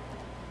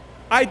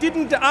 I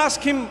didn't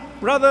ask him,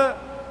 brother,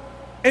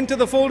 enter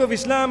the fold of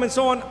Islam and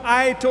so on.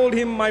 I told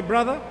him, my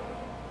brother,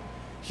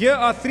 here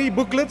are 3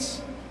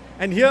 booklets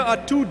and here are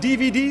 2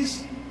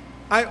 DVDs.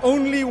 I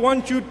only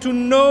want you to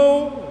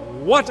know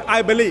what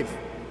I believe.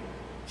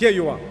 Here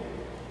you are.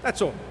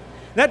 That's all.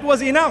 That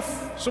was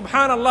enough,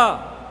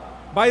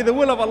 subhanallah. By the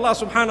will of Allah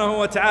subhanahu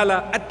wa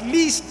ta'ala, at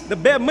least the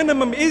bare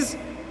minimum is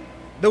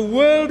the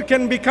world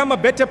can become a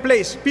better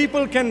place.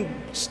 People can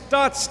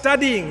start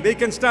studying, they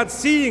can start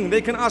seeing,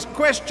 they can ask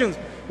questions.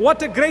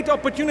 What a great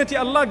opportunity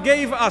Allah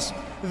gave us.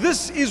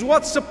 This is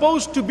what's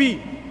supposed to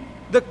be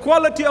the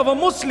quality of a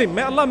Muslim.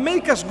 May Allah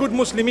make us good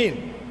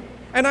Muslimin.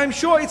 And I'm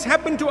sure it's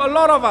happened to a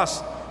lot of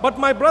us. But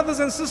my brothers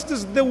and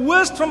sisters, the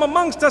worst from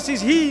amongst us is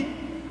he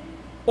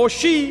or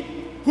she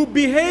who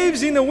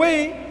behaves in a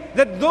way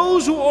that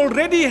those who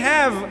already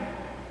have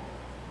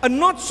a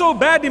not so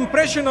bad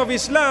impression of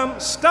Islam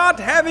start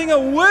having a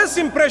worse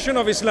impression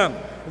of Islam.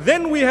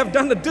 Then we have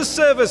done a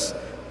disservice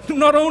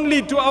not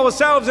only to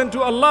ourselves and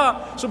to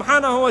Allah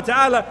subhanahu wa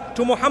ta'ala,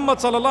 to Muhammad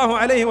sallallahu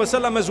alayhi wa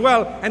sallam as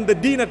well, and the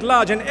deen at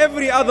large, and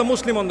every other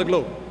Muslim on the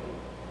globe.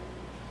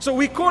 So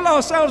we call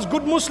ourselves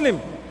good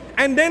Muslim,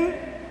 and then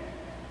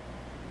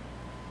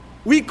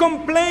we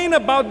complain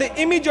about the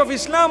image of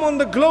Islam on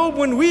the globe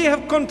when we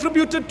have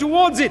contributed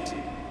towards it.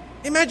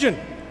 Imagine.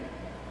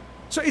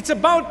 So it's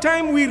about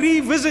time we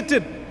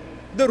revisited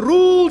the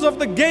rules of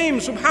the game,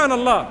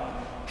 subhanallah.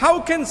 How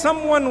can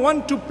someone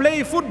want to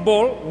play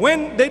football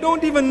when they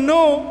don't even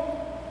know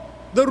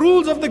the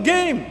rules of the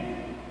game?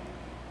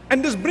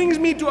 And this brings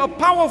me to a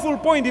powerful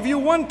point. If you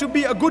want to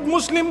be a good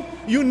Muslim,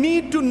 you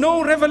need to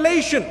know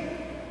revelation.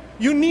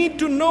 You need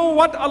to know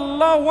what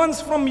Allah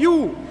wants from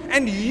you,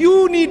 and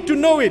you need to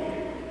know it.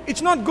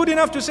 It's not good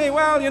enough to say,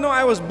 well, you know,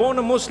 I was born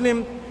a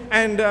Muslim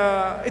and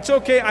it's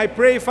okay, I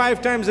pray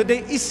 5 times a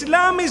day.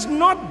 Islam is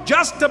not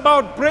just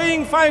about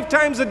praying 5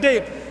 times a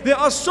day. There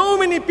are so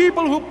many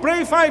people who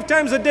pray 5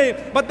 times a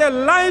day, but their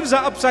lives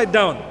are upside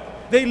down.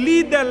 They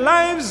lead their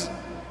lives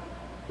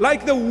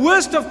like the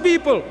worst of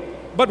people.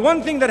 But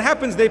one thing that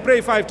happens, they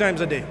pray 5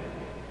 times a day.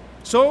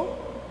 So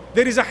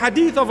there is a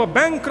hadith of a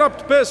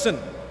bankrupt person,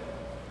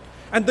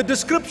 and the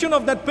description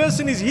of that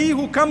person is he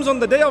who comes on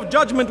the day of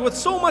judgment with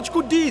so much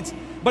good deeds,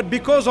 but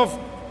because of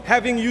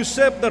having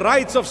usurped the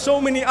rights of so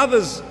many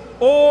others,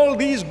 all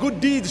these good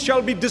deeds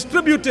shall be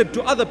distributed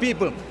to other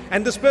people,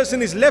 and this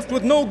person is left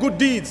with no good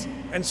deeds.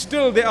 And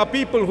still there are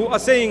people who are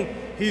saying,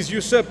 he's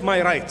usurped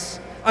my rights,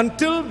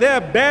 until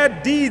their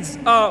bad deeds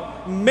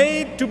are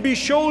made to be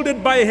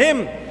shouldered by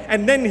him,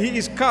 and then he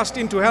is cast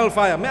into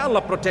hellfire. May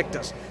Allah protect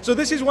us. So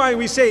this is why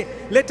we say,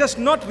 let us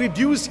not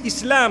reduce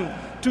Islam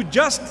to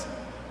just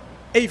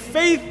a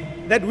faith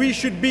that we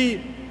should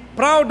be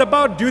proud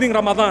about during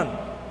Ramadan.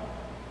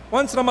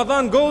 Once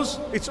Ramadan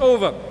goes, it's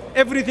over.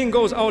 Everything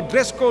goes. Our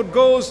dress code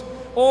goes.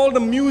 All the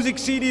music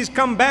CDs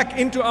come back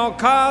into our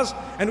cars,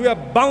 and we are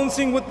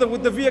bouncing with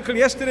the vehicle.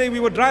 Yesterday we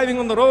were driving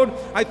on the road.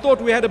 I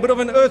thought we had a bit of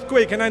an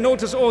earthquake, and I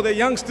noticed, oh, the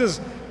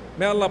youngsters,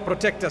 may Allah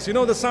protect us. You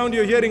know the sound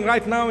you're hearing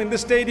right now in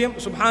this stadium?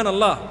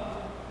 Subhanallah.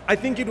 I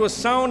think it was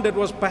sound that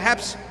was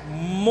perhaps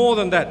more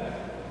than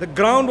that. The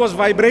ground was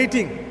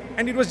vibrating,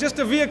 and it was just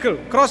a vehicle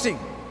crossing.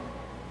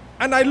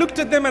 And I looked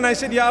at them and I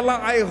said, Ya Allah,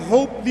 I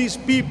hope these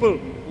people,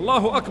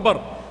 Allahu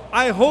Akbar,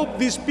 I hope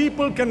these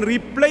people can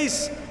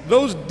replace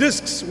those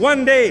discs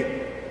one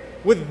day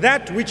with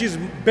that which is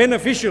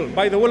beneficial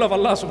by the will of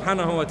Allah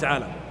subhanahu wa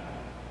ta'ala.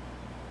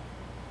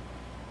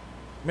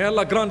 May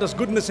Allah grant us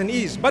goodness and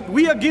ease. But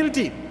we are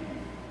guilty.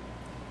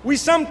 We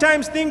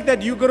sometimes think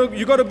that you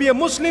got to be a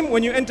Muslim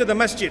when you enter the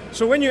masjid.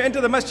 So when you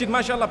enter the masjid,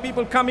 mashallah,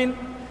 people come in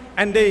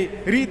and they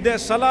read their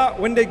salah.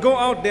 When they go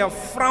out, they are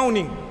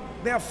frowning.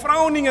 They are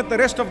frowning at the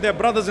rest of their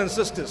brothers and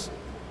sisters.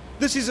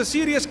 This is a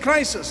serious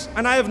crisis,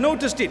 and I have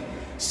noticed it.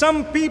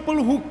 Some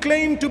people who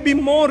claim to be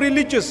more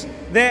religious,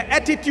 their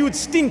attitude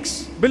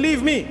stinks.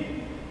 Believe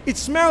me, it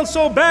smells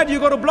so bad you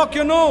got to block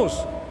your nose.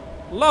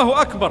 Allahu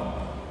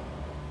Akbar.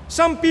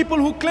 Some people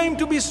who claim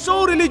to be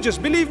so religious,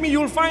 believe me,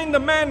 you'll find a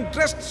man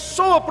dressed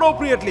so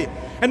appropriately.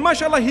 And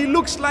mashallah, he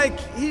looks like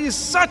he is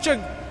such a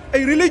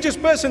religious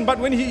person, but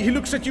when he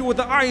looks at you with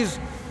the eyes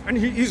and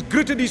he's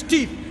gritted his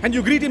teeth and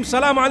you greet him,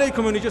 Salaam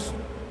alaikum, and he just...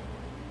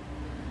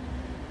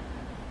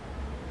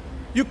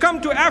 You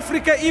come to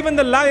Africa, even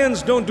the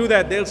lions don't do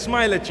that. They'll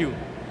smile at you.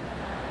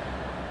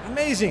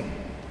 Amazing.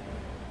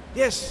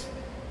 Yes.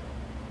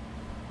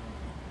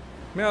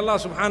 May Allah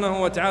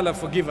subhanahu wa ta'ala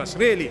forgive us.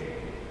 Really.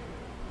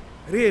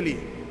 Really.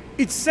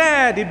 It's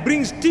sad. It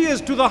brings tears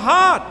to the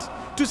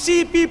heart to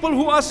see people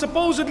who are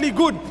supposedly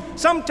good.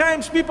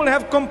 Sometimes people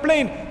have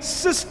complained.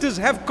 Sisters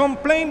have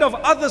complained of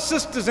other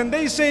sisters, and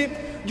they say,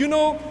 you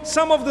know,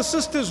 some of the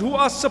sisters who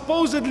are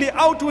supposedly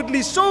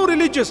outwardly so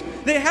religious,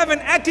 they have an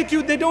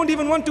attitude, they don't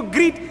even want to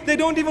greet, they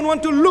don't even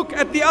want to look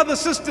at the other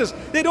sisters,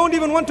 they don't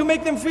even want to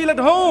make them feel at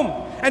home.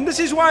 And this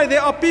is why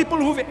there are people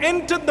who've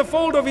entered the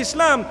fold of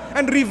Islam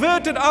and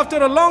reverted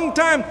after a long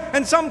time,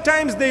 and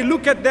sometimes they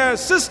look at their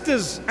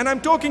sisters, and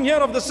I'm talking here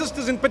of the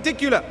sisters in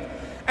particular,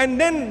 and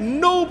then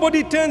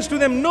nobody turns to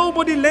them,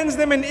 nobody lends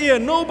them an ear,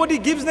 nobody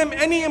gives them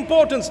any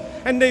importance,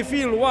 and they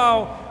feel,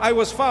 wow, I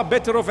was far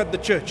better off at the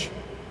church.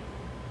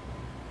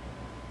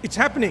 It's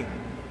happening.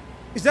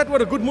 Is that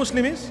what a good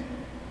Muslim is?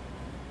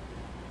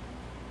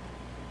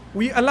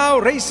 We allow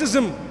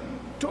racism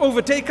to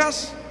overtake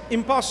us?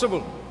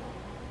 Impossible.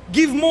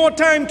 Give more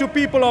time to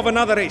people of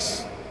another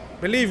race.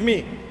 Believe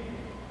me,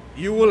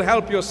 you will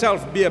help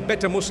yourself be a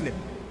better Muslim.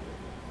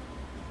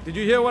 Did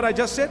you hear what I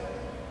just said?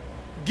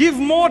 Give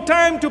more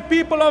time to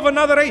people of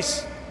another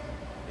race.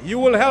 You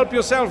will help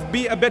yourself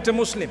be a better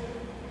Muslim.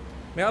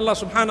 May Allah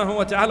subhanahu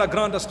wa ta'ala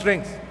grant us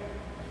strength.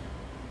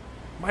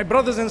 My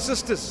brothers and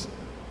sisters,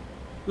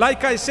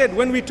 like I said,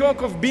 when we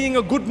talk of being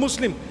a good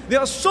Muslim, there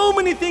are so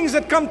many things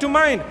that come to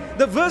mind.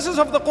 The verses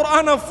of the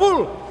Quran are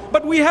full,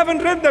 but we haven't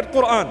read that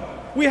Quran.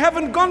 We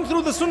haven't gone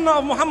through the Sunnah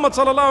of Muhammad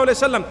sallallahu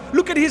alaihi wasallam.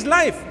 Look at his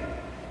life.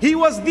 He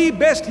was the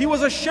best. He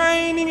was a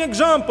shining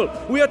example.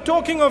 We are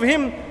talking of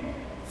him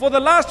for the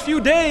last few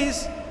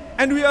days,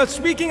 and we are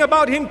speaking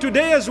about him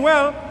today as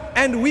well,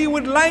 and we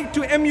would like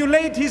to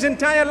emulate his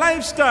entire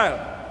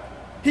lifestyle.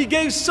 He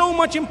gave so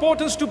much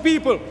importance to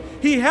people.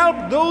 He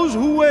helped those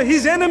who were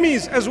his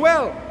enemies as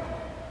well.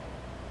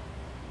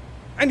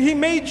 And he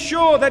made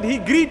sure that he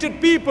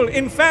greeted people.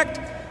 In fact,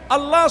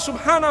 Allah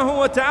subhanahu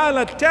wa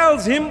ta'ala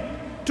tells him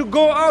to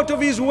go out of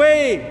his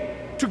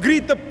way to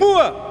greet the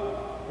poor.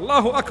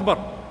 Allahu Akbar.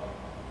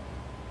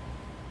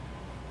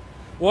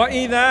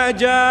 وَإِذَا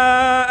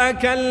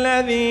جَاءَكَ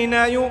الَّذِينَ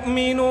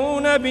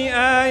يُؤْمِنُونَ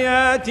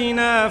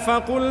بِآيَاتِنَا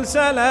فَقُلْ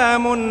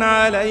سَلَامٌ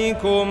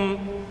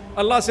عَلَيْكُمْ.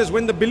 Allah says,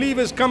 when the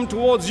believers come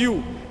towards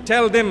you,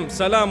 tell them,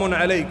 Salamun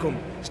alaykum.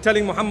 He's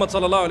telling Muhammad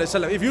sallallahu alayhi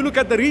wasallam. If you look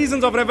at the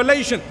reasons of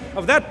revelation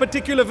of that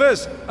particular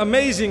verse,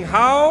 amazing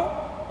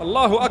how,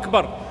 Allahu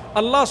Akbar,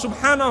 Allah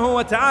subhanahu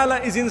wa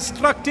ta'ala is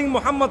instructing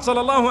Muhammad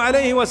sallallahu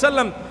alayhi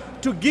wasallam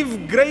to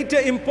give greater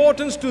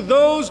importance to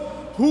those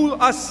who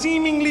are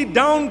seemingly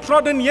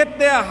downtrodden, yet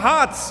their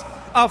hearts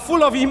are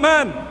full of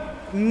iman.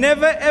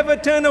 Never ever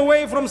turn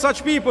away from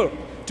such people.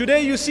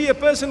 Today you see a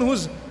person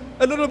who's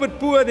a little bit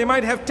poor, they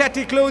might have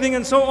tatty clothing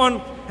and so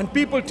on, and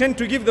people tend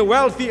to give the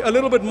wealthy a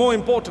little bit more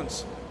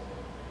importance.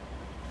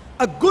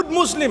 A good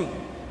Muslim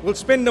will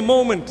spend a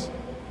moment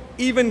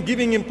even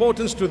giving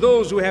importance to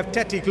those who have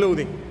tatty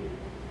clothing.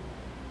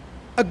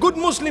 A good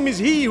Muslim is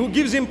he who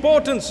gives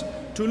importance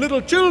to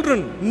little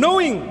children,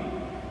 knowing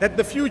that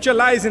the future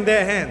lies in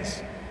their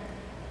hands.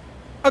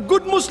 A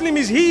good Muslim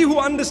is he who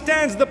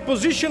understands the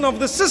position of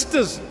the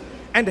sisters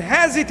and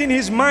has it in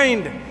his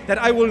mind that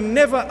I will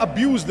never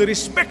abuse the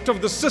respect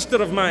of the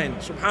sister of mine.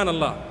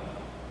 Subhanallah.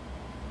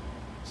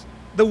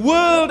 The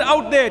world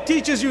out there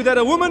teaches you that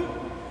a woman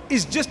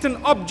is just an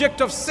object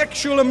of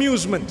sexual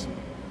amusement.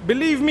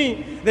 Believe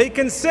me, they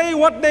can say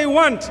what they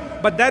want,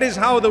 but that is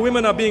how the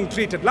women are being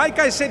treated. Like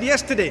I said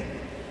yesterday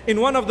in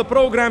one of the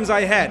programs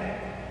I had,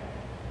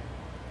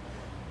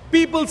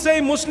 people say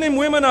Muslim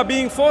women are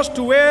being forced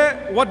to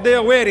wear what they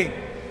are wearing.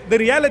 The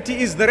reality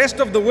is the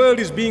rest of the world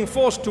is being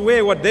forced to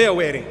wear what they are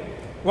wearing.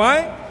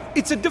 Why?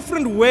 It's a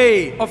different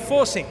way of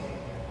forcing.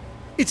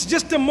 It's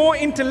just a more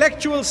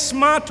intellectual,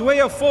 smart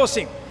way of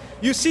forcing.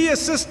 You see a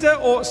sister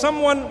or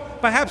someone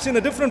perhaps in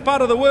a different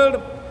part of the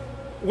world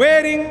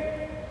wearing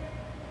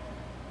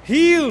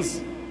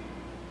heels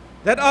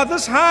that are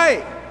this high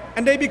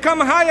and they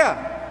become higher.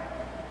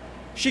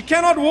 She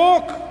cannot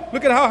walk.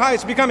 Look at how high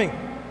it's becoming.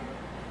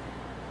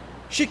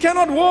 She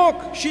cannot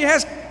walk. She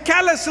has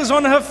calluses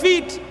on her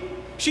feet.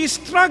 She's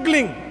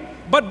struggling.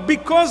 But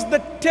because the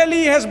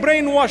telly has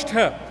brainwashed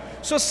her,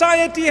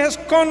 society has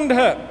conned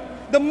her,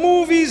 the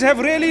movies have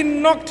really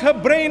knocked her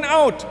brain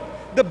out,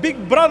 the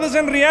big brothers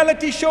and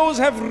reality shows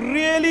have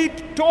really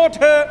taught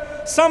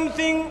her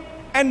something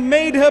and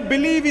made her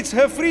believe it's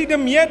her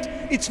freedom, yet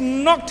it's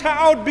knocked her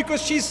out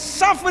because she's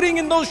suffering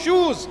in those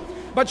shoes.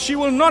 But she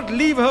will not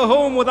leave her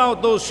home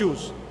without those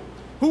shoes.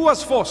 Who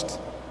was forced?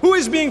 Who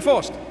is being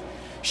forced?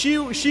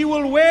 She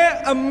will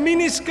wear a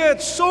mini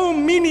skirt so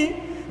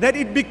mini that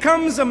it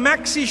becomes a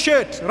maxi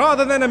shirt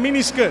rather than a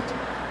mini skirt.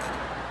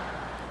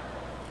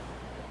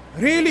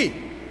 Really?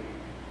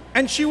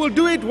 And she will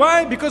do it,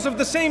 why? Because of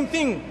the same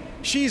thing.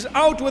 She's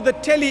out with the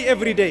telly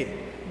every day.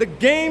 The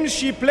games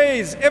she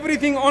plays,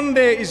 everything on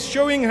there is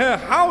showing her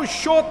how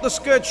short the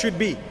skirt should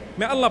be.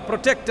 May Allah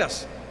protect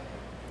us.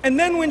 And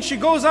then when she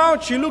goes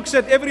out, she looks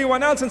at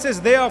everyone else and says,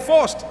 they are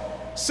forced.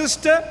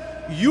 Sister,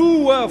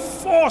 you were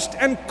forced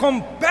and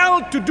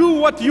compelled to do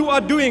what you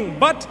are doing,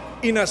 but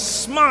in a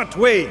smart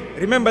way.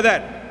 Remember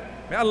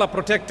that. May Allah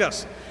protect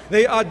us.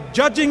 They are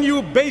judging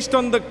you based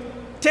on the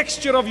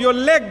texture of your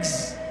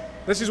legs.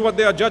 This is what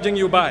they are judging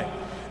you by.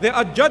 They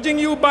are judging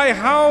you by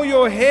how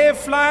your hair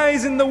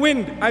flies in the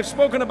wind. I've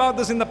spoken about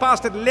this in the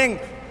past at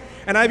length.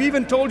 And I've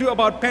even told you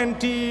about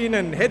Pantene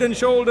and Head and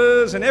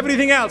Shoulders and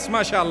everything else,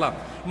 mashallah.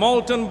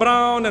 Molten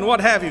brown and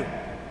what have you.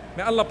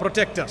 May Allah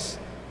protect us.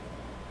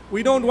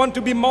 We don't want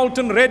to be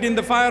molten red in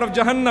the fire of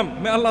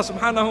Jahannam. May Allah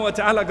subhanahu wa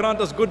ta'ala grant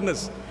us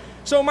goodness.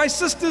 So my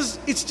sisters,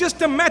 it's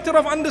just a matter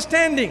of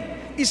understanding.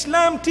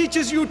 Islam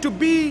teaches you to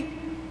be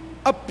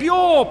a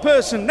pure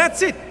person.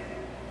 That's it.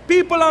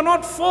 People are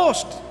not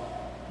forced.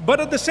 But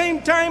at the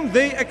same time,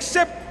 they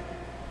accept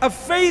a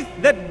faith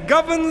that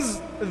governs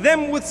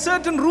them with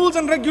certain rules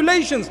and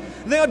regulations.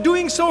 They are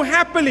doing so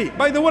happily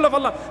by the will of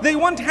Allah. They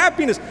want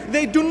happiness.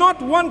 They do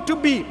not want to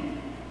be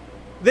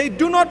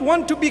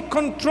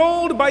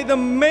controlled by the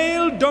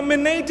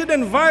male-dominated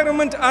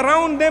environment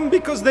around them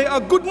because they are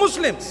good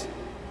Muslims.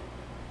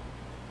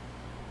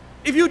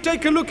 If you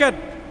take a look at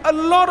a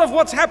lot of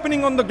what's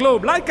happening on the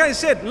globe, like I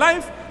said,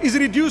 life is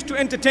reduced to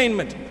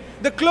entertainment.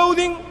 The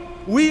clothing,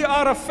 we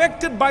are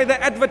affected by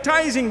the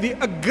advertising, the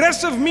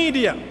aggressive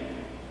media,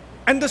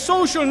 and the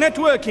social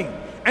networking,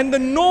 and the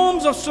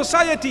norms of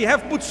society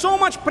have put so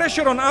much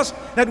pressure on us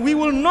that we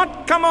will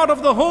not come out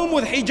of the home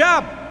with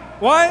hijab.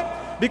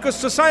 Why? Because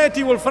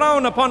society will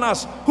frown upon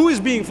us. Who is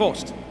being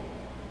forced?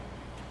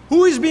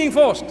 Who is being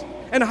forced?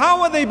 And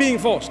how are they being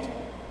forced?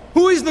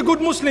 Who is the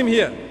good Muslim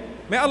here?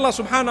 May Allah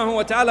subhanahu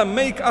wa ta'ala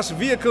make us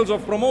vehicles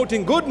of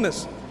promoting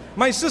goodness.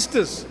 My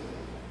sisters,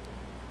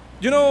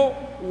 you know,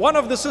 one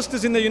of the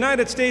sisters in the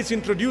United States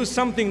introduced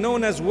something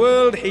known as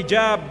World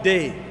Hijab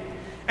Day.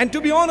 And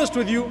to be honest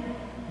with you,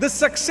 the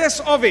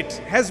success of it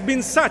has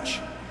been such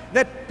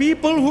that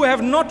people who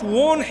have not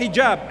worn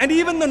hijab, and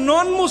even the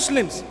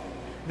non-Muslims,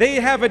 they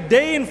have a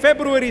day in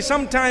February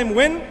sometime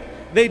when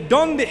they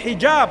don the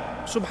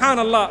hijab.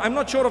 Subhanallah, I'm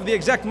not sure of the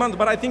exact month,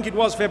 but I think it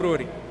was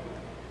February.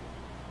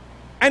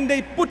 And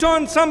they put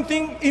on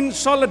something in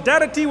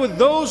solidarity with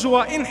those who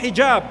are in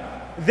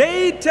hijab.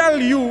 They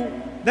tell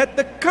you that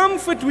the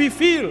comfort we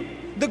feel,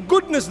 the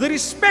goodness, the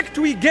respect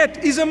we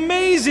get is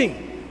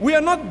amazing. We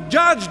are not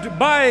judged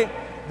by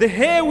the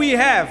hair we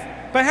have,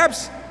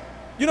 perhaps,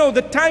 you know,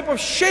 the type of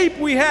shape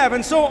we have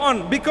and so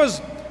on.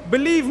 Because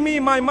believe me,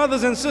 my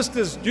mothers and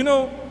sisters, you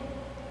know,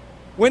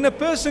 when a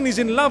person is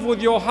in love with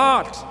your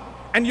heart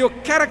and your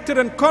character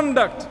and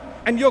conduct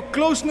and your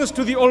closeness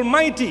to the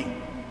Almighty,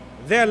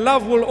 their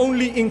love will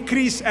only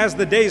increase as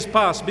the days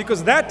pass.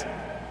 Because that,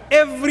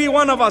 every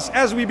one of us,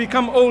 as we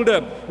become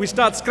older, we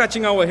start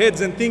scratching our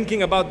heads and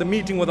thinking about the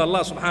meeting with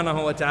Allah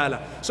subhanahu wa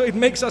ta'ala. So it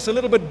makes us a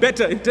little bit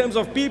better in terms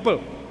of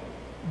people.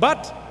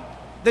 But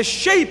the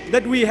shape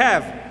that we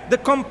have, the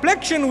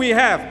complexion we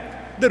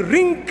have, the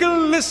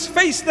wrinkleless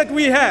face that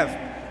we have,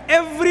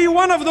 every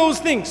one of those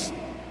things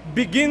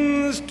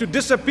begins to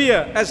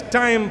disappear as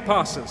time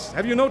passes.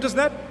 Have you noticed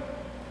that?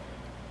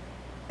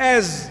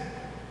 As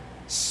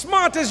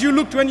smart as you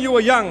looked when you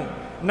were young,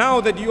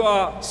 now that you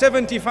are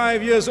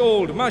 75 years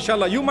old,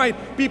 mashallah,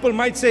 people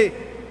might say,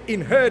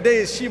 in her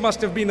days she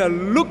must have been a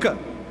looker.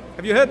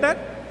 Have you heard that?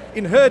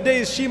 In her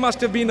days she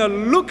must have been a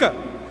looker.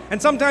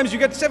 And sometimes you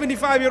get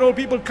 75-year-old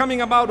people coming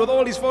about with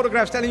all these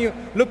photographs telling you,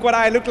 look what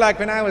I looked like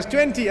when I was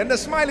 20. And the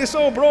smile is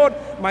so broad.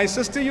 My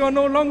sister, you are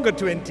no longer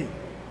 20.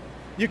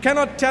 You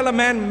cannot tell a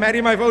man, marry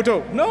my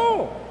photo.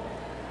 No.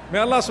 May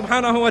Allah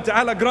subhanahu wa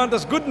ta'ala grant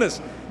us goodness.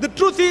 The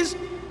truth is,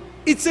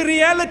 it's a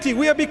reality.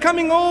 We are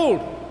becoming old.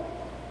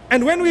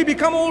 And when we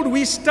become old,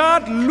 we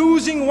start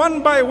losing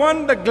one by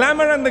one the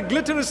glamour and the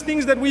glitterous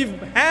things that we've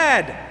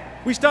had.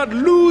 We start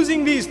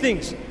losing these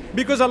things.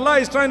 Because Allah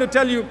is trying to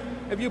tell you,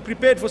 have you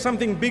prepared for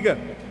something bigger?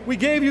 We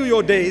gave you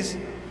your days.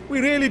 We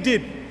really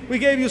did. We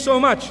gave you so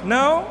much.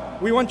 Now,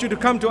 we want you to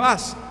come to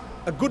us.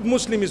 A good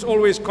Muslim is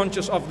always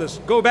conscious of this.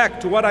 Go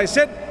back to what I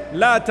said.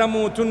 La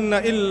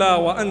tamutunna illa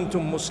wa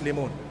antum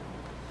muslimun.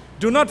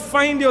 Do not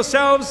find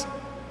yourselves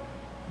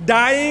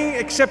dying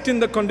except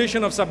in the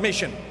condition of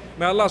submission.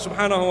 May Allah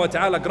subhanahu wa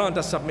ta'ala grant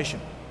us submission.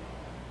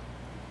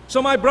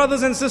 So my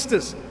brothers and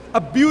sisters,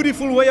 a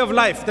beautiful way of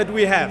life that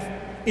we have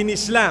in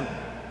Islam.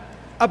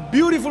 A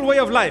beautiful way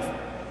of life.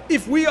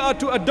 If we are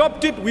to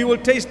adopt it, we will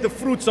taste the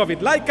fruits of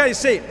it. Like I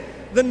say,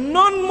 the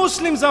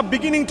non-Muslims are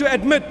beginning to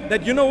admit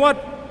that, you know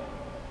what?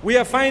 We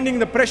are finding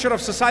the pressure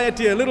of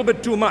society a little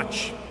bit too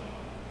much.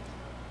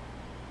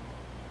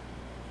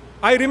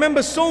 I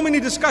remember so many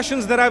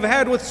discussions that I've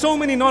had with so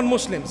many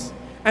non-Muslims.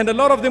 And a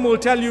lot of them will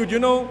tell you, you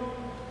know,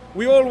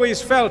 we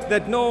always felt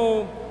that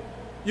no,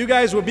 you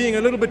guys were being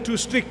a little bit too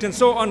strict and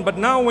so on. But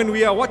now when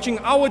we are watching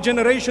our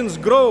generations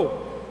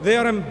grow, they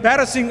are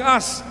embarrassing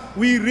us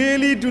we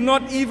really do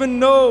not even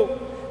know.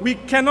 We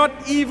cannot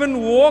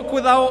even walk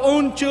with our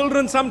own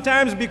children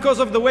sometimes because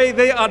of the way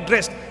they are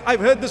dressed. I've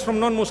heard this from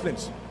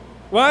non-Muslims.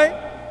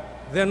 Why?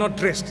 They're not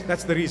dressed.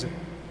 That's the reason.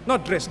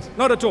 Not dressed.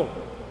 Not at all.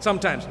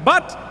 Sometimes.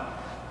 But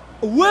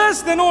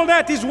worse than all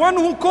that is one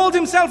who calls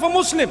himself a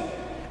Muslim.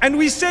 And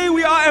we say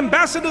we are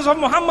ambassadors of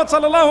Muhammad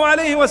sallallahu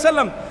alaihi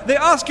wasallam. They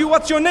ask you,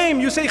 what's your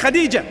name? You say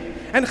Khadija.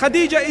 And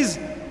Khadija is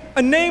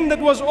a name that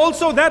was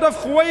also that of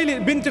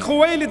Khuwaylid, bint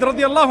Khuwaylid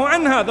radiallahu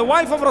anha, the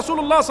wife of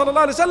Rasulullah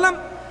sallallahu alaihi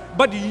wasallam.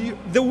 But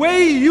the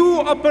way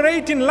you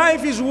operate in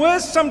life is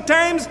worse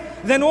sometimes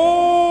than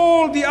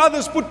all the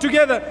others put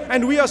together.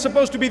 And we are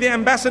supposed to be the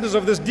ambassadors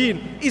of this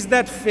deen. Is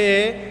that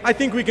fair? I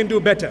think we can do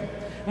better.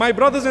 My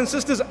brothers and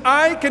sisters,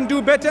 I can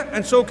do better,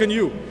 and so can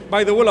you,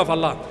 by the will of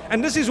Allah.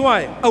 And this is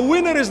why a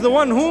winner is the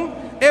one whom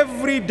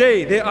every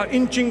day they are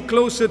inching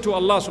closer to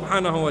Allah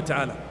subhanahu wa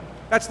ta'ala.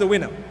 That's the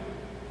winner.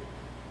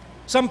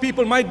 Some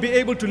people might be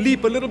able to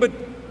leap a little bit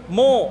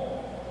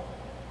more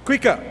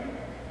quicker.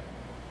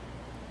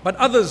 But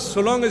others,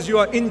 so long as you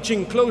are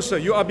inching closer,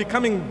 you are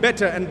becoming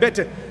better and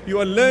better. You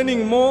are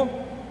learning more,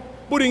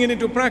 putting it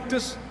into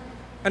practice,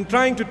 and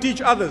trying to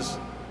teach others.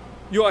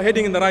 You are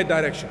heading in the right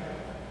direction.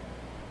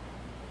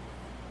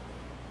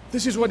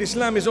 This is what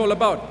Islam is all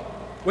about.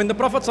 When the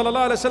Prophet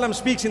ﷺ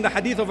speaks in the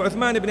hadith of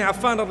Uthman ibn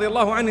Affan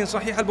radiallahu anhu in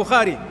Sahih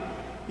al-Bukhari,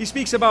 he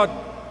speaks about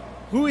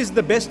who is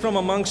the best from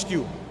amongst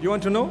you. You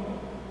want to know?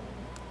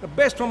 The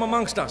best from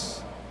amongst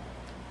us.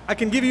 I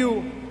can give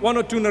you one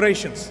or two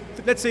narrations.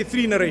 Let's say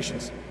three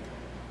narrations.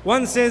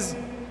 One says,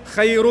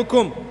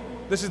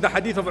 خيركم. This is the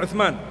hadith of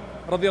Uthman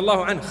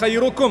radiallahu anhu.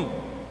 خيركم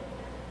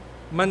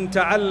من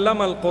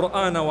تعلم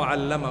القرآن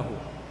وعلمه.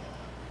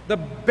 The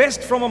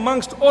best from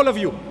amongst all of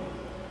you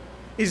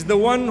is the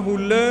one who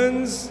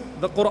learns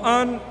the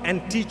Quran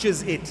and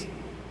teaches it.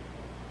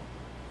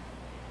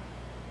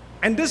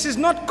 And this is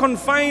not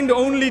confined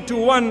only to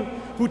one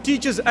who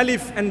teaches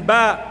alif and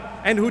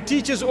ba and who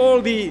teaches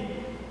all the,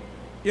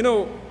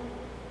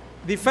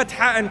 the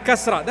fatha and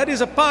kasra. That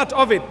is a part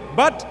of it.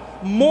 But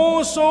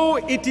more so,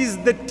 it is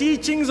the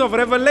teachings of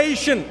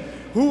revelation.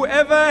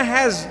 Whoever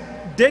has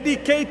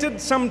dedicated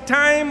some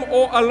time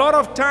or a lot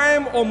of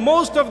time or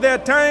most of their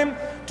time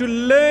to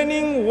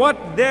learning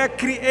what their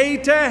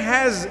Creator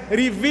has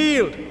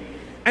revealed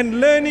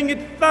and learning it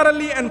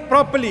thoroughly and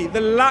properly,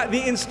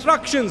 the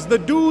instructions, the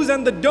do's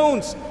and the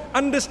don'ts,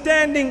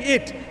 understanding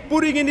it,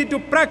 putting it into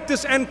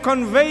practice and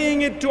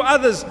conveying it to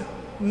others,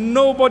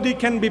 nobody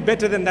can be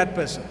better than that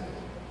person.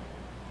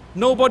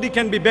 Nobody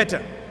can be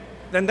better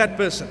than that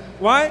person.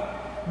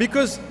 Why?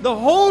 Because the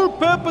whole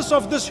purpose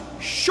of this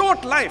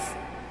short life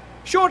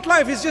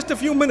is just a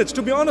few minutes.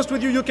 To be honest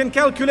with you, you can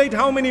calculate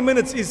how many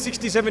minutes is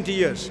 60, 70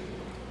 years.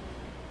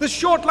 This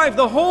short life,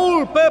 the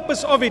whole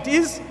purpose of it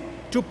is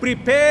to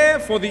prepare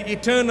for the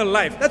eternal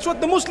life. That's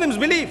what the Muslims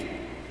believe.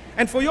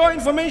 And for your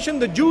information,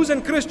 the Jews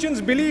and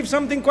Christians believe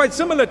something quite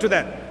similar to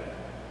that.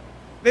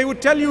 They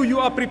would tell you, you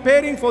are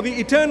preparing for the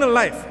eternal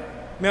life.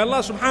 May Allah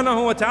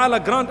subhanahu wa ta'ala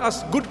grant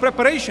us good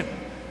preparation.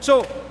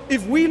 So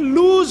if we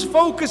lose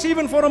focus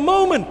even for a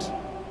moment,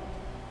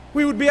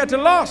 we would be at a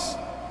loss.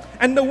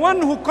 And the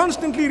one who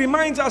constantly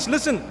reminds us,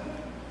 listen,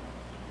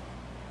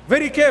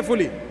 very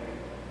carefully,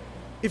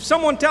 if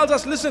someone tells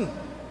us, listen,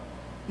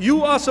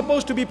 you are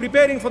supposed to be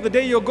preparing for the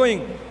day you're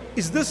going,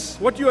 is this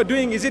what you are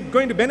doing? Is it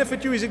going to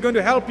benefit you? Is it going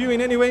to help you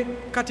in any way?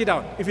 Cut it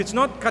out. If it's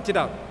not, cut it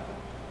out.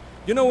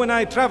 You know, when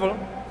I travel,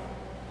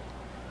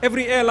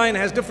 every airline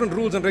has different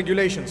rules and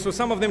regulations. So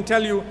some of them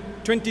tell you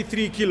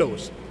 23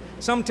 kilos.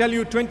 Some tell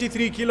you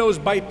 23 kilos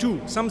by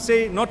 2. Some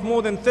say not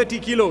more than 30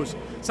 kilos.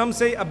 Some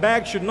say a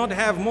bag should not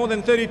have more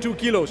than 32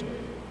 kilos.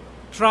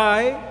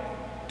 Try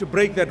to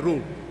break that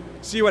rule.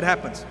 See what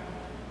happens.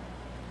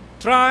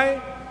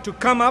 Try to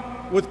come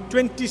up with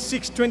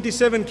 26,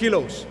 27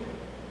 kilos.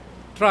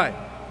 Try.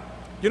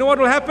 You know what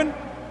will happen?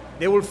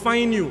 They will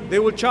fine you. They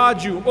will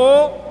charge you.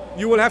 Or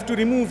you will have to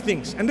remove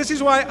things. And this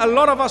is why a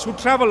lot of us who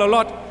travel a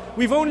lot,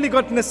 we've only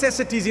got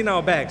necessities in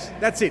our bags.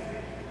 That's it.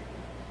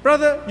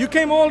 Brother, you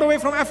came all the way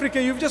from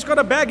Africa. You've just got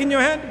a bag in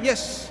your hand?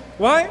 Yes.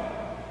 Why?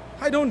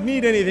 I don't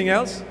need anything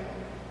else.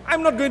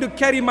 I'm not going to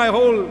carry my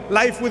whole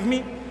life with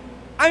me.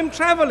 I'm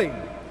traveling.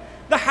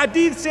 The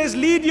hadith says,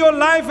 lead your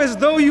life as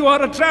though you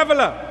are a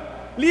traveler.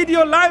 Lead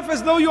your life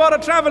as though you are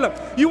a traveler.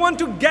 You want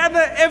to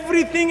gather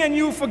everything and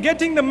you're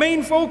forgetting the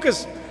main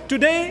focus.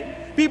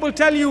 Today, people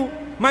tell you,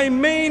 my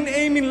main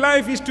aim in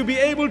life is to be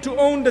able to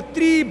own the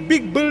 3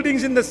 big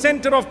buildings in the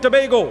center of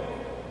Tobago.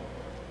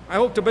 I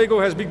hope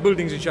Tobago has big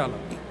buildings, inshallah.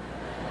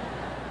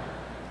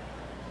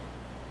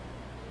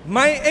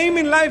 My aim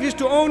in life is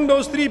to own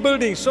those 3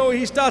 buildings. So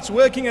he starts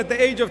working at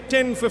the age of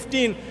 10,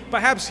 15.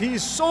 Perhaps he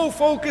is so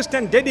focused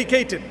and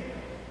dedicated.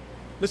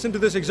 Listen to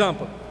this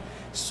example.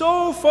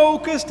 So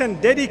focused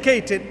and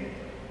dedicated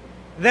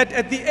that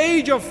at the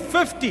age of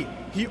 50,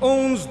 he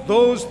owns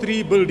those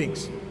 3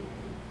 buildings.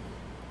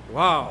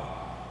 Wow.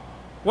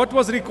 What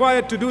was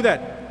required to do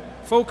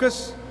that?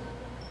 Focus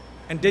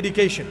and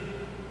dedication.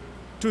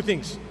 2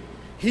 things.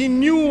 He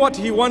knew what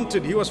he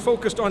wanted. He was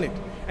focused on it.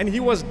 And he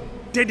was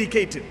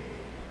dedicated.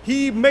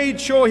 He made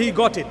sure he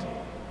got it.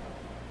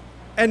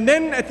 And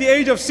then at the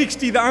age of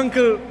 60, the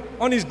uncle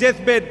on his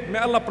deathbed, may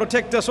Allah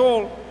protect us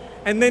all,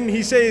 and then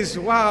he says,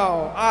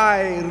 wow,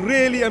 I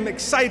really am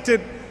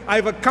excited.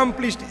 I've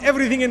accomplished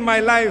everything in my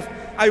life.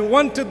 I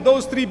wanted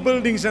those 3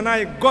 buildings and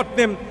I got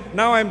them.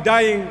 Now I'm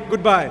dying.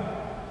 Goodbye.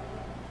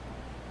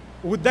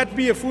 Would that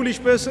be a foolish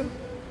person?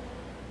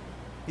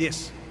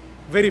 Yes,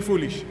 very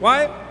foolish.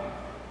 Why?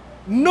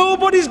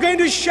 Nobody's going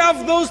to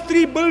shove those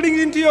 3 buildings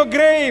into your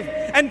grave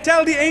and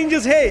tell the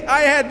angels, hey,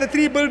 I had the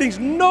 3 buildings.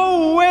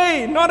 No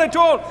way, not at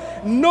all.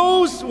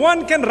 No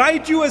one can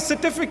write you a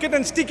certificate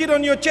and stick it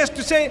on your chest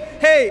to say,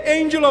 hey,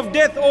 angel of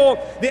death, or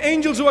the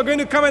angels who are going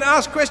to come and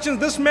ask questions.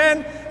 This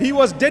man, he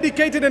was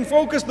dedicated and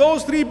focused.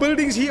 Those 3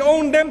 buildings, he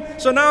owned them.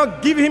 So now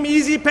give him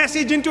easy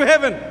passage into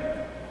heaven.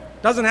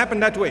 Doesn't happen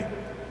that way.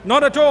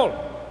 Not at all.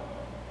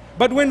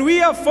 But when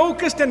we are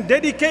focused and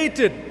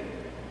dedicated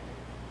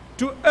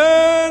to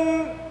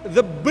earn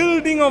the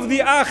building of the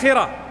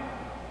akhirah,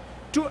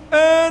 to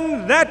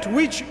earn that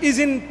which is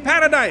in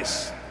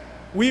paradise,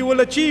 we will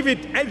achieve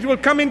it, and it will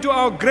come into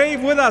our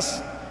grave with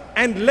us,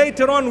 and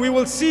later on we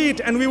will see it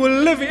and we will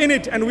live in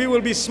it and we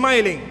will be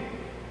smiling.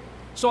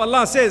 So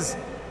Allah says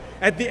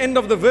at the end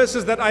of the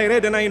verses that I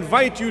read, and I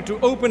invite you to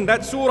open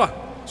that surah,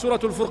 Surah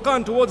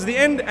Al-Furqan, towards the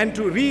end, and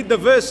to read the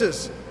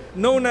verses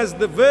known as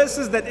the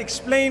verses that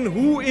explain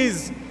who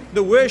is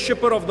the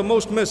worshipper of the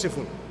Most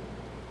Merciful.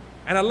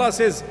 And Allah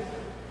says,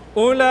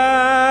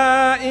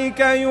 أولئك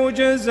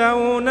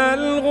يجزون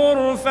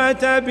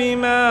الغرفة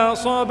بما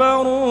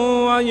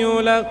صبروا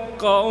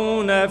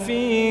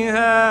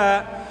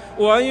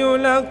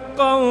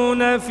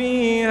ويلقون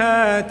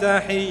فيها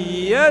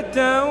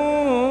تحية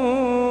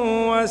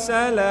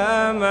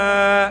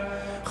وسلاما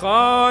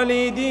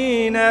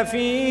خالدين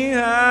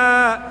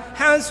فيها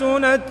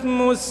حسنت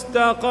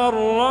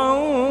مستقرا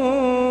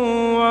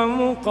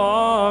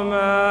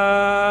ومقاما.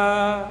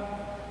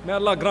 May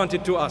Allah grant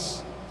it to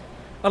us.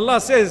 Allah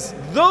says,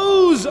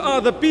 those are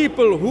the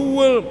people who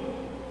will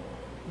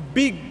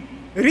be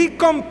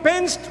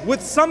recompensed with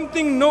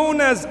something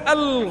known as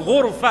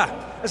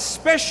Al-Ghurfa, a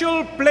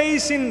special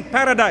place in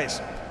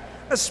paradise.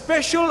 A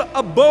special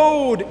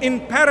abode in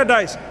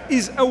paradise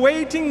is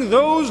awaiting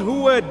those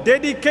who were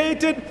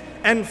dedicated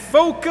and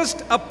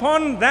focused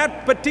upon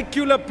that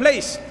particular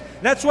place.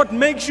 That's what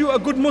makes you a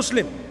good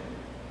Muslim.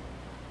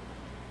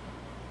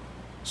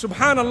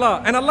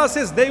 Subhanallah. And Allah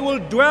says they will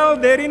dwell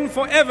therein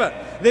forever.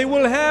 They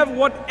will have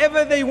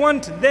whatever they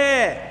want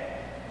there.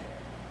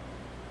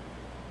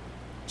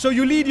 So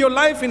you lead your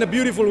life in a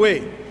beautiful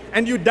way,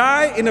 and you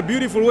die in a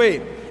beautiful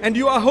way, and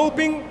you are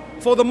hoping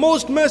for the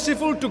Most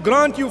Merciful to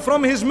grant you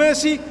from His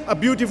mercy a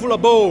beautiful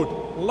abode.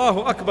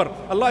 Allahu Akbar.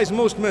 Allah is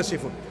most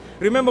merciful.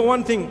 Remember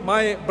one thing,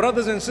 my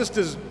brothers and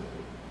sisters,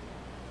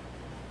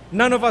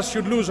 none of us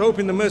should lose hope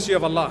in the mercy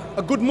of Allah.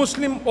 A good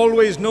Muslim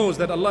always knows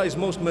that Allah is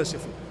most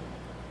merciful.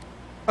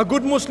 A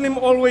good Muslim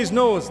always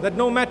knows that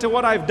no matter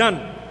what I've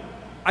done,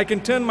 I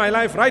can turn my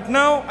life. Right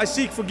now, I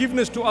seek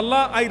forgiveness to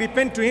Allah. I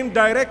repent to Him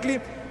directly.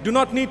 Do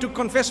not need to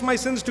confess my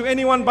sins to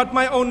anyone but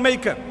my own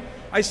Maker.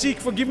 I seek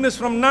forgiveness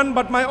from none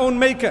but my own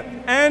Maker.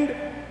 And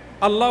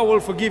Allah will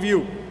forgive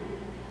you.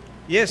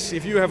 Yes,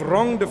 if you have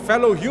wronged a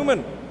fellow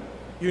human,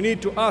 you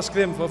need to ask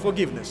them for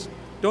forgiveness.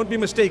 Don't be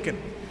mistaken.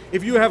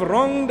 If you have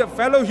wronged a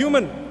fellow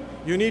human,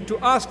 you need to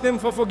ask them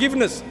for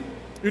forgiveness.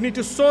 You need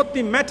to sort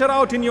the matter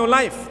out in your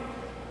life.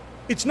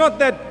 It's not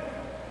that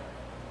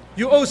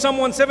you owe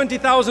someone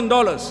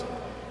 $70,000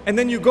 and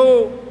then you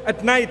go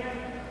at night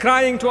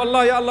crying to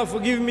Allah, Ya Allah,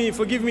 forgive me,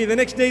 forgive me. The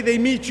next day they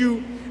meet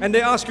you and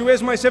they ask you,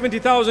 where's my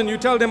 70,000? You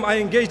tell them, I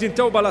engaged in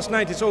tawbah last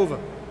night, it's over.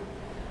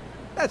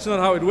 That's not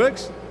how it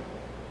works.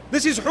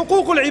 This is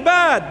huququl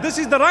ibad. This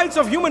is the rights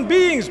of human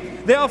beings.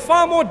 They are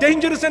far more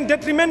dangerous and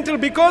detrimental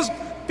because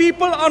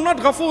people are not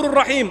Ghafurur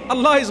Rahim.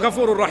 Allah is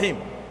Ghafurur Rahim.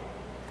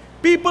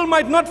 People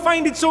might not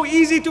find it so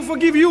easy to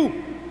forgive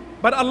you,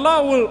 but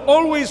Allah will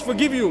always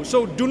forgive you.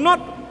 So do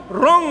not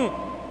wrong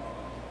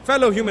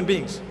fellow human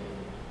beings.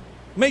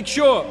 Make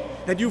sure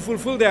that you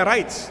fulfill their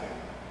rights.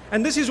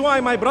 And this is why,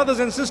 my brothers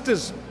and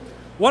sisters,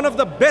 one of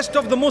the best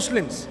of the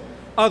Muslims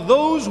are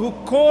those who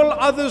call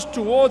others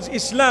towards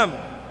Islam.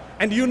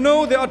 And you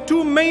know there are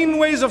two main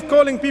ways of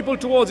calling people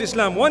towards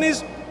Islam. One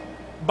is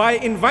by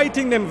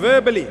inviting them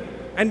verbally,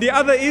 and the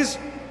other is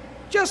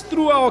just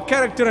through our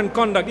character and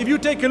conduct. If you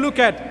take a look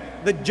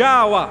at the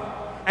Java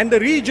and the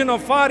region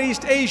of Far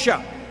East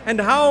Asia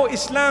and how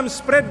Islam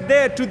spread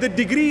there to the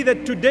degree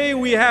that today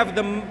we have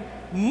the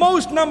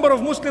most number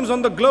of Muslims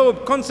on the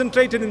globe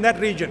concentrated in that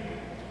region,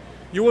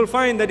 you will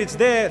find that it's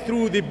there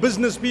through the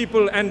business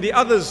people and the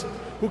others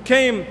who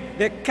came.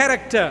 Their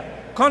character,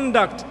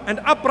 conduct and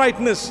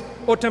uprightness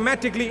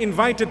automatically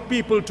invited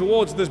people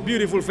towards this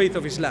beautiful faith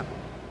of Islam.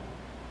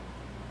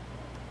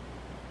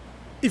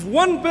 If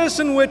one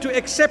person were to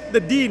accept the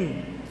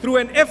deen through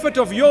an effort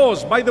of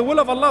yours by the will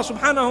of Allah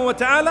subhanahu wa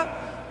ta'ala,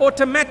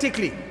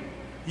 automatically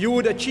you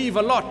would achieve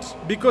a lot,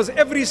 because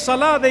every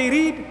salah they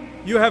read,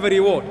 you have a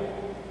reward.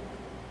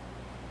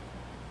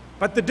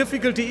 But the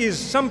difficulty is,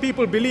 some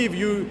people believe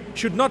you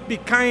should not be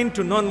kind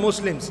to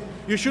non-Muslims.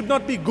 You should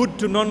not be good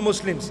to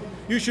non-Muslims.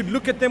 You should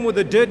look at them with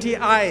a dirty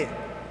eye.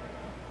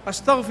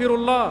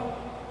 Astaghfirullah.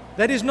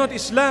 That is not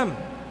Islam.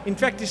 In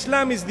fact,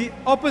 Islam is the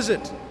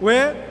opposite,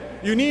 where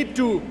you need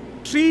to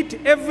treat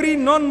every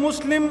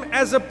non-Muslim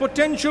as a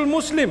potential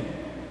Muslim.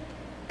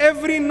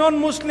 Every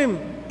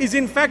non-Muslim is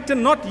in fact a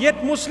not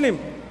yet Muslim.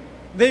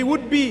 They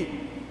would be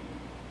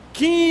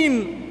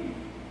keen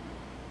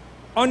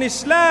on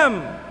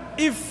Islam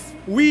if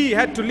we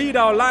had to lead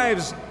our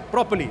lives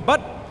properly.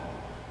 But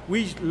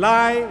we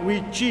lie,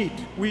 we cheat,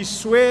 we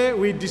swear,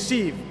 we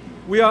deceive,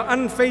 we are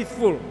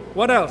unfaithful.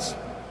 What else?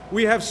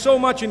 We have so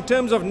much in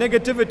terms of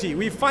negativity.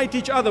 We fight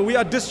each other, we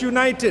are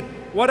disunited.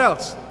 What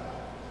else?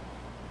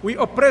 We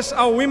oppress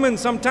our women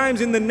sometimes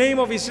in the name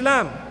of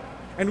Islam,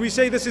 and we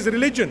say this is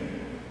religion.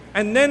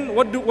 And then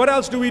what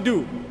else do?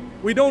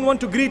 We don't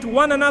want to greet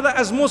one another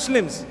as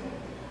Muslims.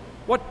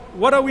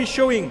 What are we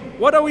showing?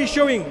 What are we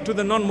showing to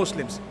the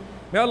non-Muslims?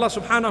 May Allah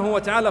subhanahu wa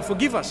ta'ala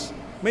forgive us.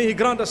 May He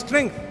grant us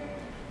strength.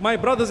 My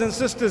brothers and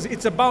sisters,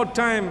 it's about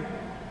time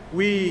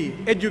we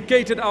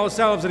educated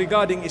ourselves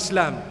regarding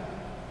Islam.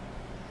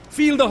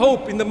 Feel the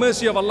hope in the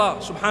mercy of Allah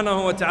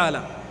subhanahu wa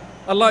ta'ala.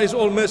 Allah is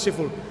all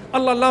merciful.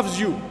 Allah loves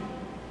you.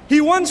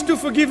 He wants to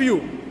forgive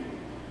you.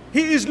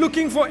 He is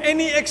looking for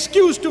any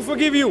excuse to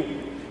forgive you.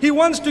 He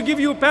wants to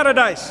give you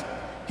paradise.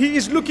 He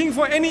is looking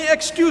for any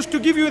excuse to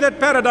give you that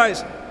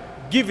paradise.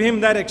 Give Him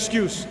that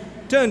excuse.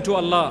 Turn to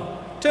Allah.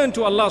 Turn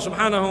to Allah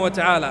subhanahu wa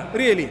ta'ala.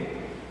 Really.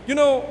 You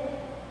know,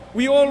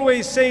 we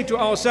always say to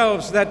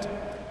ourselves that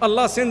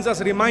Allah sends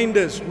us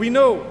reminders. We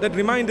know that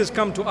reminders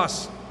come to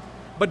us.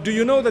 But do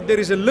you know that there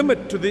is a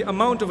limit to the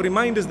amount of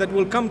reminders that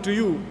will come to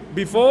you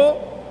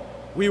before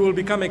we will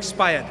become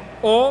expired,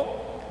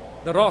 or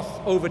the wrath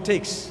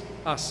overtakes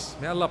us?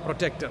 May Allah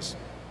protect us.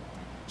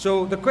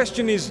 So the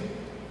question is,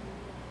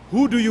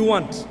 who do you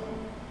want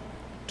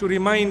to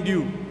remind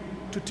you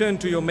to turn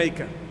to your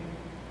Maker?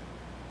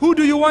 Who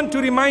do you want to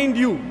remind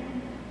you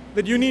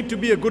that you need to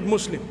be a good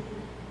Muslim?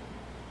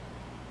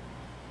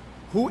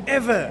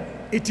 Whoever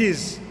it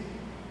is,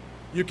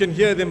 you can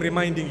hear them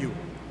reminding you.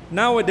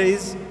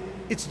 Nowadays,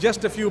 it's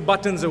just a few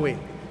buttons away.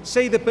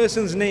 Say the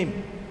person's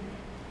name.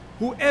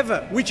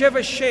 Whoever,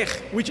 whichever sheikh,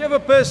 whichever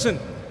person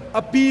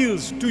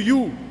appeals to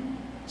you,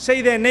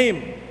 say their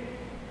name.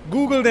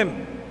 Google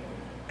them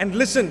and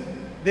listen.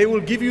 They will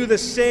give you the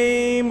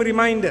same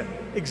reminder,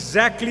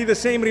 exactly the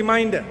same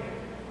reminder.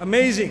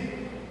 Amazing.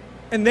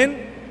 And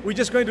then we're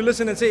just going to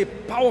listen and say,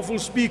 powerful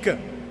speaker,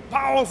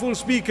 powerful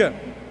speaker.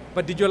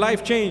 But did your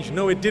life change?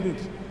 No, it didn't.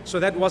 So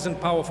that wasn't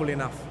powerful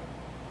enough.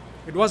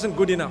 It wasn't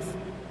good enough,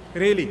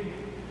 really.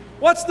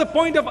 What's the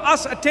point of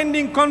us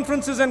attending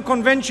conferences and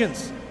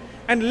conventions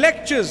and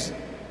lectures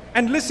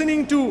and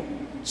listening to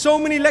so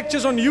many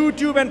lectures on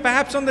YouTube and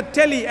perhaps on the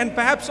telly and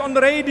perhaps on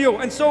the radio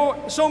and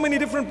so many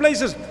different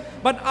places,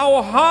 but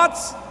our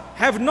hearts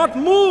have not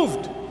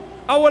moved,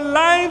 our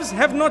lives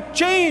have not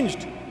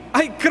changed?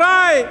 I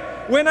cry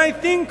when I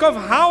think of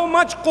how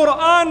much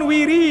Quran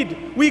we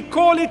read. We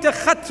call it a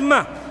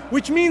khatma,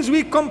 which means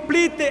we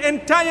complete the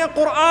entire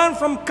Quran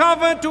from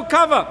cover to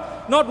cover,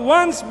 not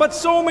once but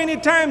so many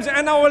times,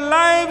 and our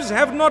lives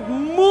have not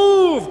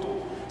moved.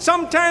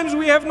 Sometimes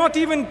we have not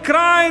even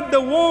cried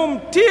the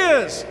warm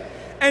tears.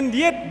 And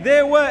yet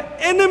there were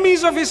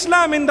enemies of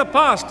Islam in the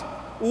past.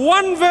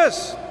 One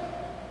verse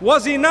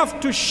was enough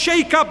to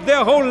shake up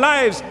their whole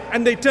lives,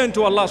 and they turned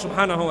to Allah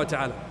subhanahu wa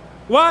ta'ala.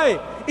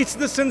 Why? It's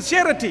the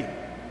sincerity,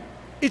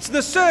 it's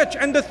the search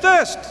and the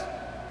thirst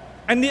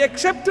and the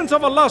acceptance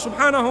of Allah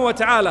subhanahu wa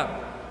ta'ala.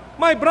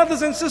 My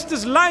brothers and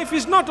sisters, life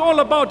is not all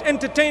about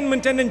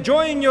entertainment and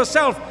enjoying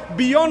yourself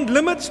beyond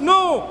limits.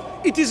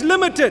 No, it is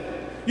limited.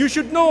 You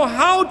should know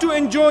how to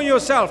enjoy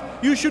yourself.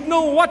 You should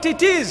know what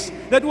it is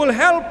that will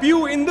help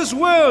you in this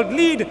world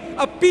lead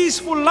a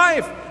peaceful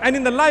life, and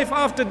in the life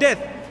after death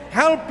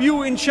help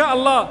you,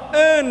 inshallah,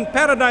 earn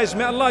paradise.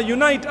 May Allah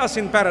unite us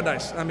in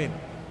paradise. Ameen.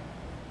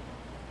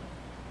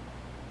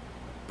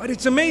 But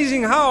it's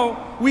amazing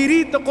how we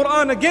read the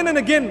Quran again and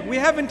again. We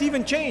haven't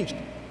even changed.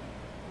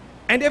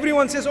 And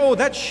everyone says, oh,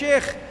 that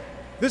sheikh,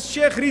 this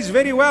sheikh reads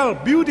very well,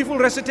 beautiful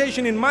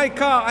recitation. In my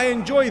car, I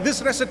enjoy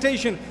this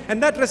recitation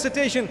and that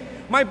recitation.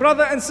 My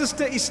brother and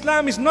sister,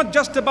 Islam is not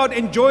just about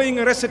enjoying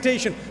a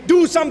recitation.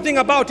 Do something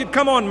about it.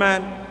 Come on,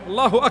 man.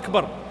 Allahu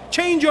Akbar.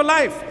 Change your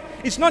life.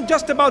 It's not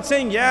just about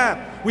saying,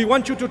 yeah, we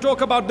want you to talk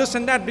about this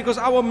and that because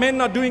our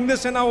men are doing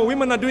this and our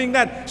women are doing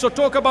that. So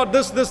talk about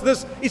this, this,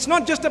 this. It's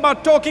not just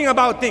about talking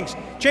about things.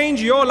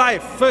 Change your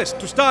life first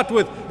to start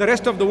with. The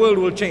rest of the world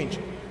will change.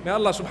 May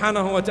Allah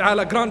subhanahu wa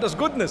ta'ala grant us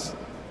goodness.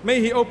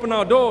 May He open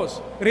our doors.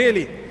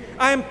 Really.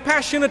 I am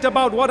passionate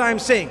about what I'm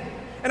saying.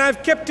 And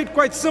I've kept it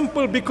quite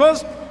simple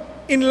because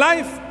in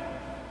life,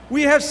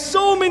 we have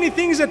so many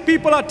things that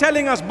people are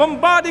telling us,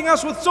 bombarding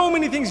us with so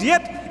many things,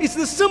 yet it's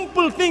the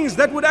simple things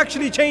that would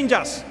actually change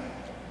us.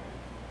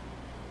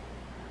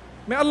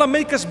 May Allah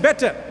make us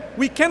better.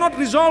 We cannot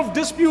resolve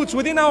disputes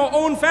within our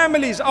own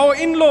families, our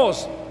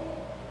in-laws,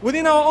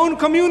 within our own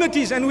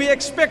communities, and we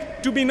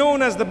expect to be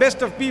known as the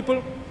best of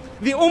people.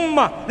 the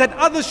ummah that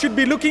others should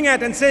be looking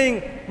at and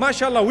saying,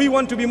 mashallah, we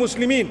want to be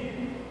Muslimin.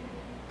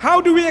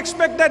 How do we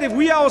expect that if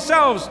we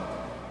ourselves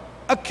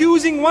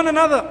accusing one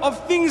another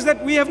of things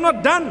that we have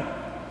not done?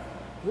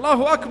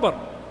 Allahu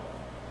Akbar.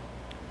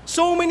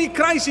 So many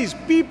crises.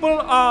 People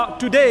are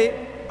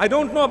today, I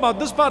don't know about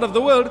this part of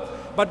the world,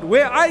 but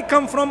where I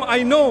come from,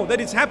 I know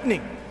that it's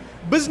happening.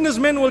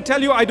 Businessmen will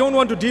tell you, I don't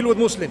want to deal with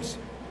Muslims.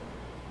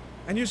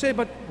 And you say,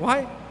 but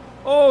why?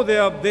 Oh,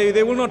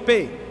 they will not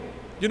pay.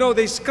 You know,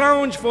 they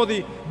scrounge for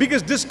the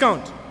biggest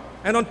discount.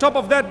 And on top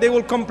of that, they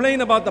will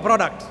complain about the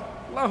product.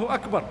 Allahu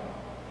Akbar.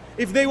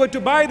 If they were to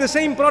buy the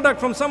same product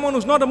from someone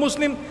who's not a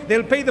Muslim,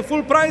 they'll pay the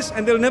full price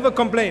and they'll never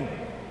complain.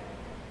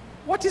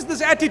 What is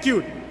this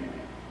attitude?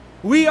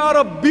 We are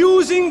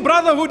abusing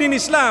brotherhood in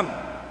Islam,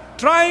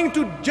 trying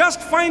to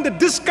just find a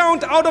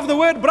discount out of the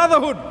word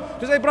brotherhood.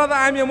 To say, brother,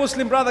 I'm your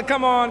Muslim brother,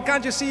 come on,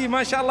 can't you see,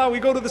 mashallah, we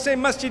go to the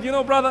same masjid, you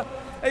know, brother,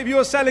 if you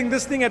are selling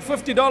this thing at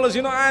 $50,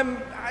 you know,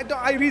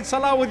 I read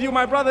salah with you,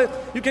 my brother,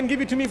 you can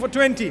give it to me for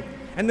 20.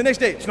 And the next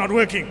day, it's not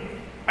working.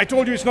 I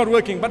told you it's not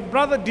working. But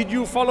brother, did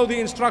you follow the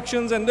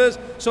instructions and this?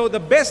 So the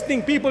best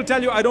thing, people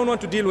tell you, I don't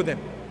want to deal with them.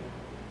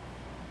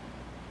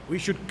 We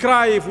should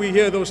cry if we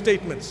hear those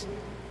statements.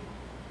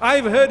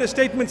 I've heard a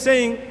statement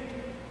saying,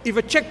 if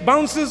a check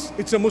bounces,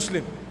 it's a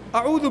Muslim.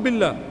 A'udhu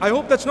billah. I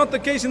hope that's not the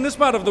case in this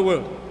part of the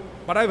world.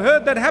 But I've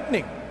heard that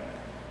happening.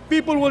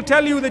 People will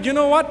tell you that, you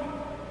know what?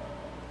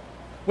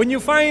 When you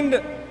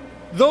find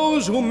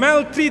those who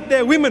maltreat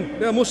their women,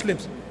 they are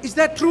Muslims. Is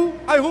that true?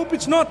 I hope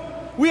it's not.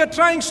 We are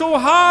trying so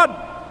hard.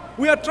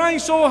 We are trying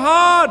so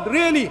hard,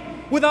 really,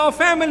 with our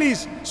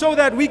families so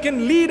that we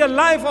can lead a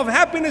life of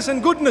happiness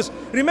and goodness.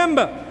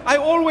 Remember, I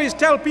always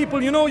tell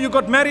people, you know, you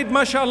got married,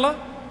 mashallah,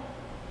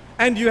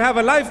 and you have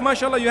a life,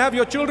 mashallah, you have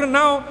your children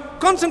now.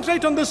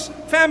 Concentrate on this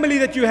family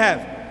that you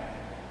have.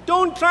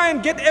 Don't try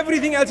and get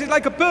everything else. It's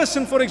like a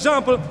person, for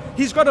example,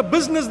 he's got a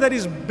business that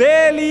is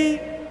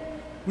barely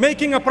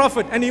making a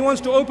profit and he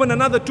wants to open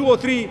another 2 or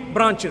 3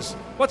 branches.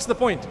 What's the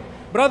point?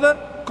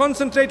 Brother,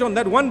 concentrate on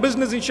that one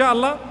business,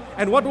 inshallah,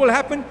 and what will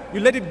happen?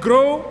 You let it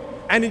grow,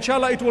 and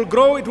inshallah it will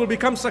grow, it will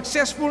become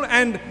successful,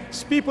 and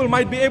people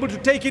might be able to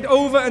take it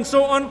over and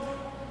so on.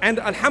 And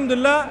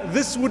alhamdulillah,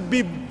 this would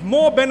be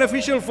more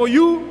beneficial for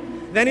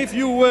you than if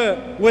you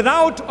were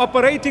without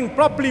operating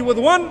properly with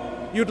one.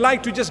 You'd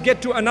like to just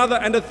get to another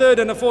and a third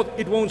and a fourth.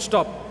 It won't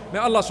stop. May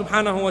Allah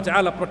subhanahu wa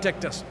ta'ala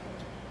protect us.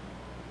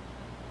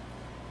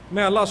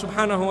 May Allah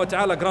subhanahu wa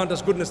ta'ala grant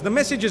us goodness. The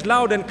message is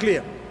loud and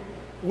clear.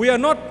 We are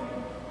not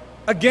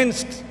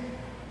against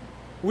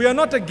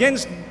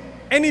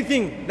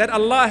anything that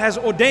Allah has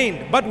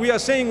ordained, but we are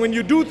saying when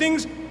you do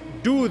things,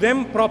 do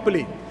them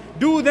properly.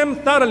 Do them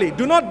thoroughly.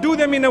 Do not do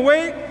them in a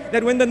way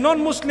that when the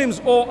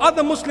non-Muslims or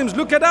other Muslims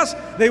look at us,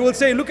 they will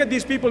say, look at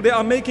these people, they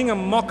are making a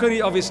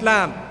mockery of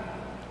Islam.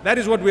 That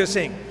is what we are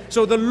saying.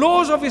 So the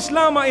laws of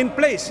Islam are in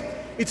place.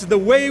 It's the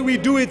way we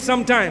do it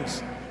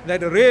sometimes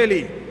that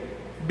really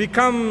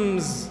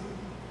becomes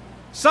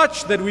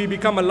such that we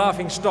become a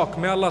laughing stock.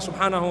 May Allah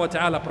subhanahu wa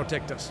ta'ala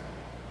protect us.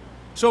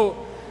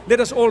 So let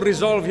us all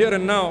resolve here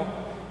and now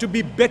to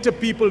be better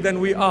people than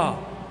we are.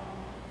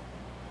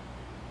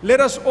 Let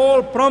us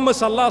all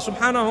promise Allah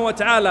subhanahu wa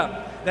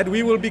ta'ala that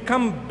we will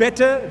become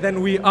better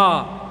than we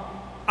are.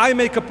 I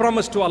make a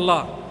promise to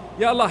Allah.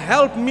 Ya Allah,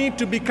 help me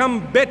to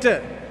become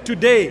better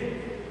today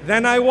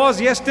than I was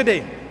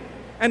yesterday,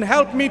 and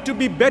help me to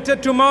be better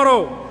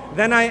tomorrow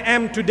than I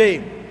am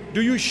today.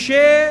 Do you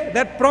share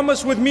that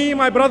promise with me,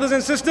 my brothers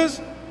and sisters?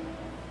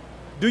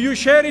 Do you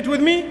share it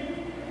with me?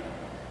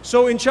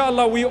 So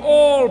inshallah, we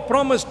all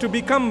promise to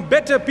become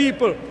better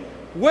people.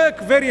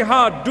 Work very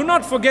hard. Do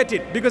not forget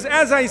it, because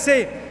as I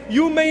say,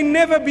 you may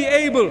never be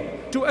able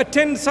to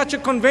attend such a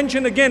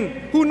convention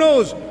again. Who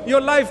knows?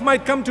 Your life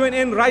might come to an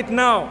end right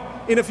now,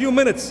 in a few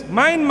minutes.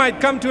 Mine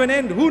might come to an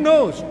end. Who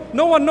knows?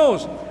 No one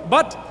knows.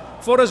 But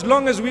for as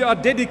long as we are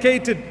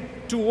dedicated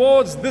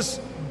towards this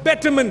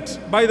betterment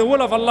by the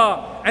will of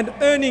Allah and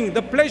earning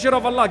the pleasure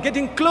of Allah,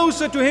 getting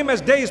closer to Him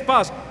as days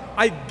pass,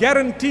 I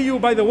guarantee you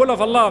by the will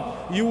of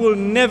Allah, you will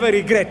never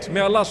regret.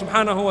 May Allah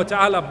subhanahu wa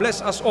ta'ala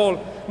bless us all.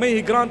 May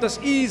He grant us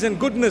ease and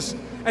goodness,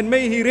 and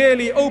may He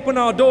really open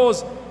our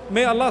doors.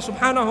 May Allah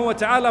subhanahu wa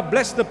ta'ala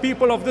bless the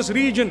people of this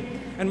region,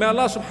 and may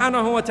Allah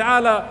subhanahu wa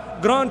ta'ala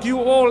grant you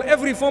all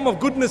every form of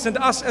goodness and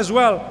us as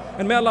well.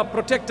 And may Allah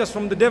protect us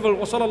from the devil.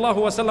 Wa sallallahu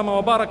wa sallam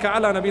wa baraka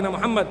ala nabina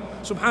Muhammad.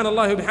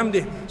 Subhanallah wa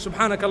bihamdih.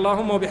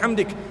 Subhanakallahumma wa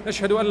bihamdik.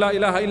 Nashhadu an la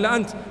ilaha illa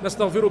ant.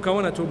 Nastaghfiruka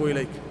wa natubu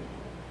ilayk.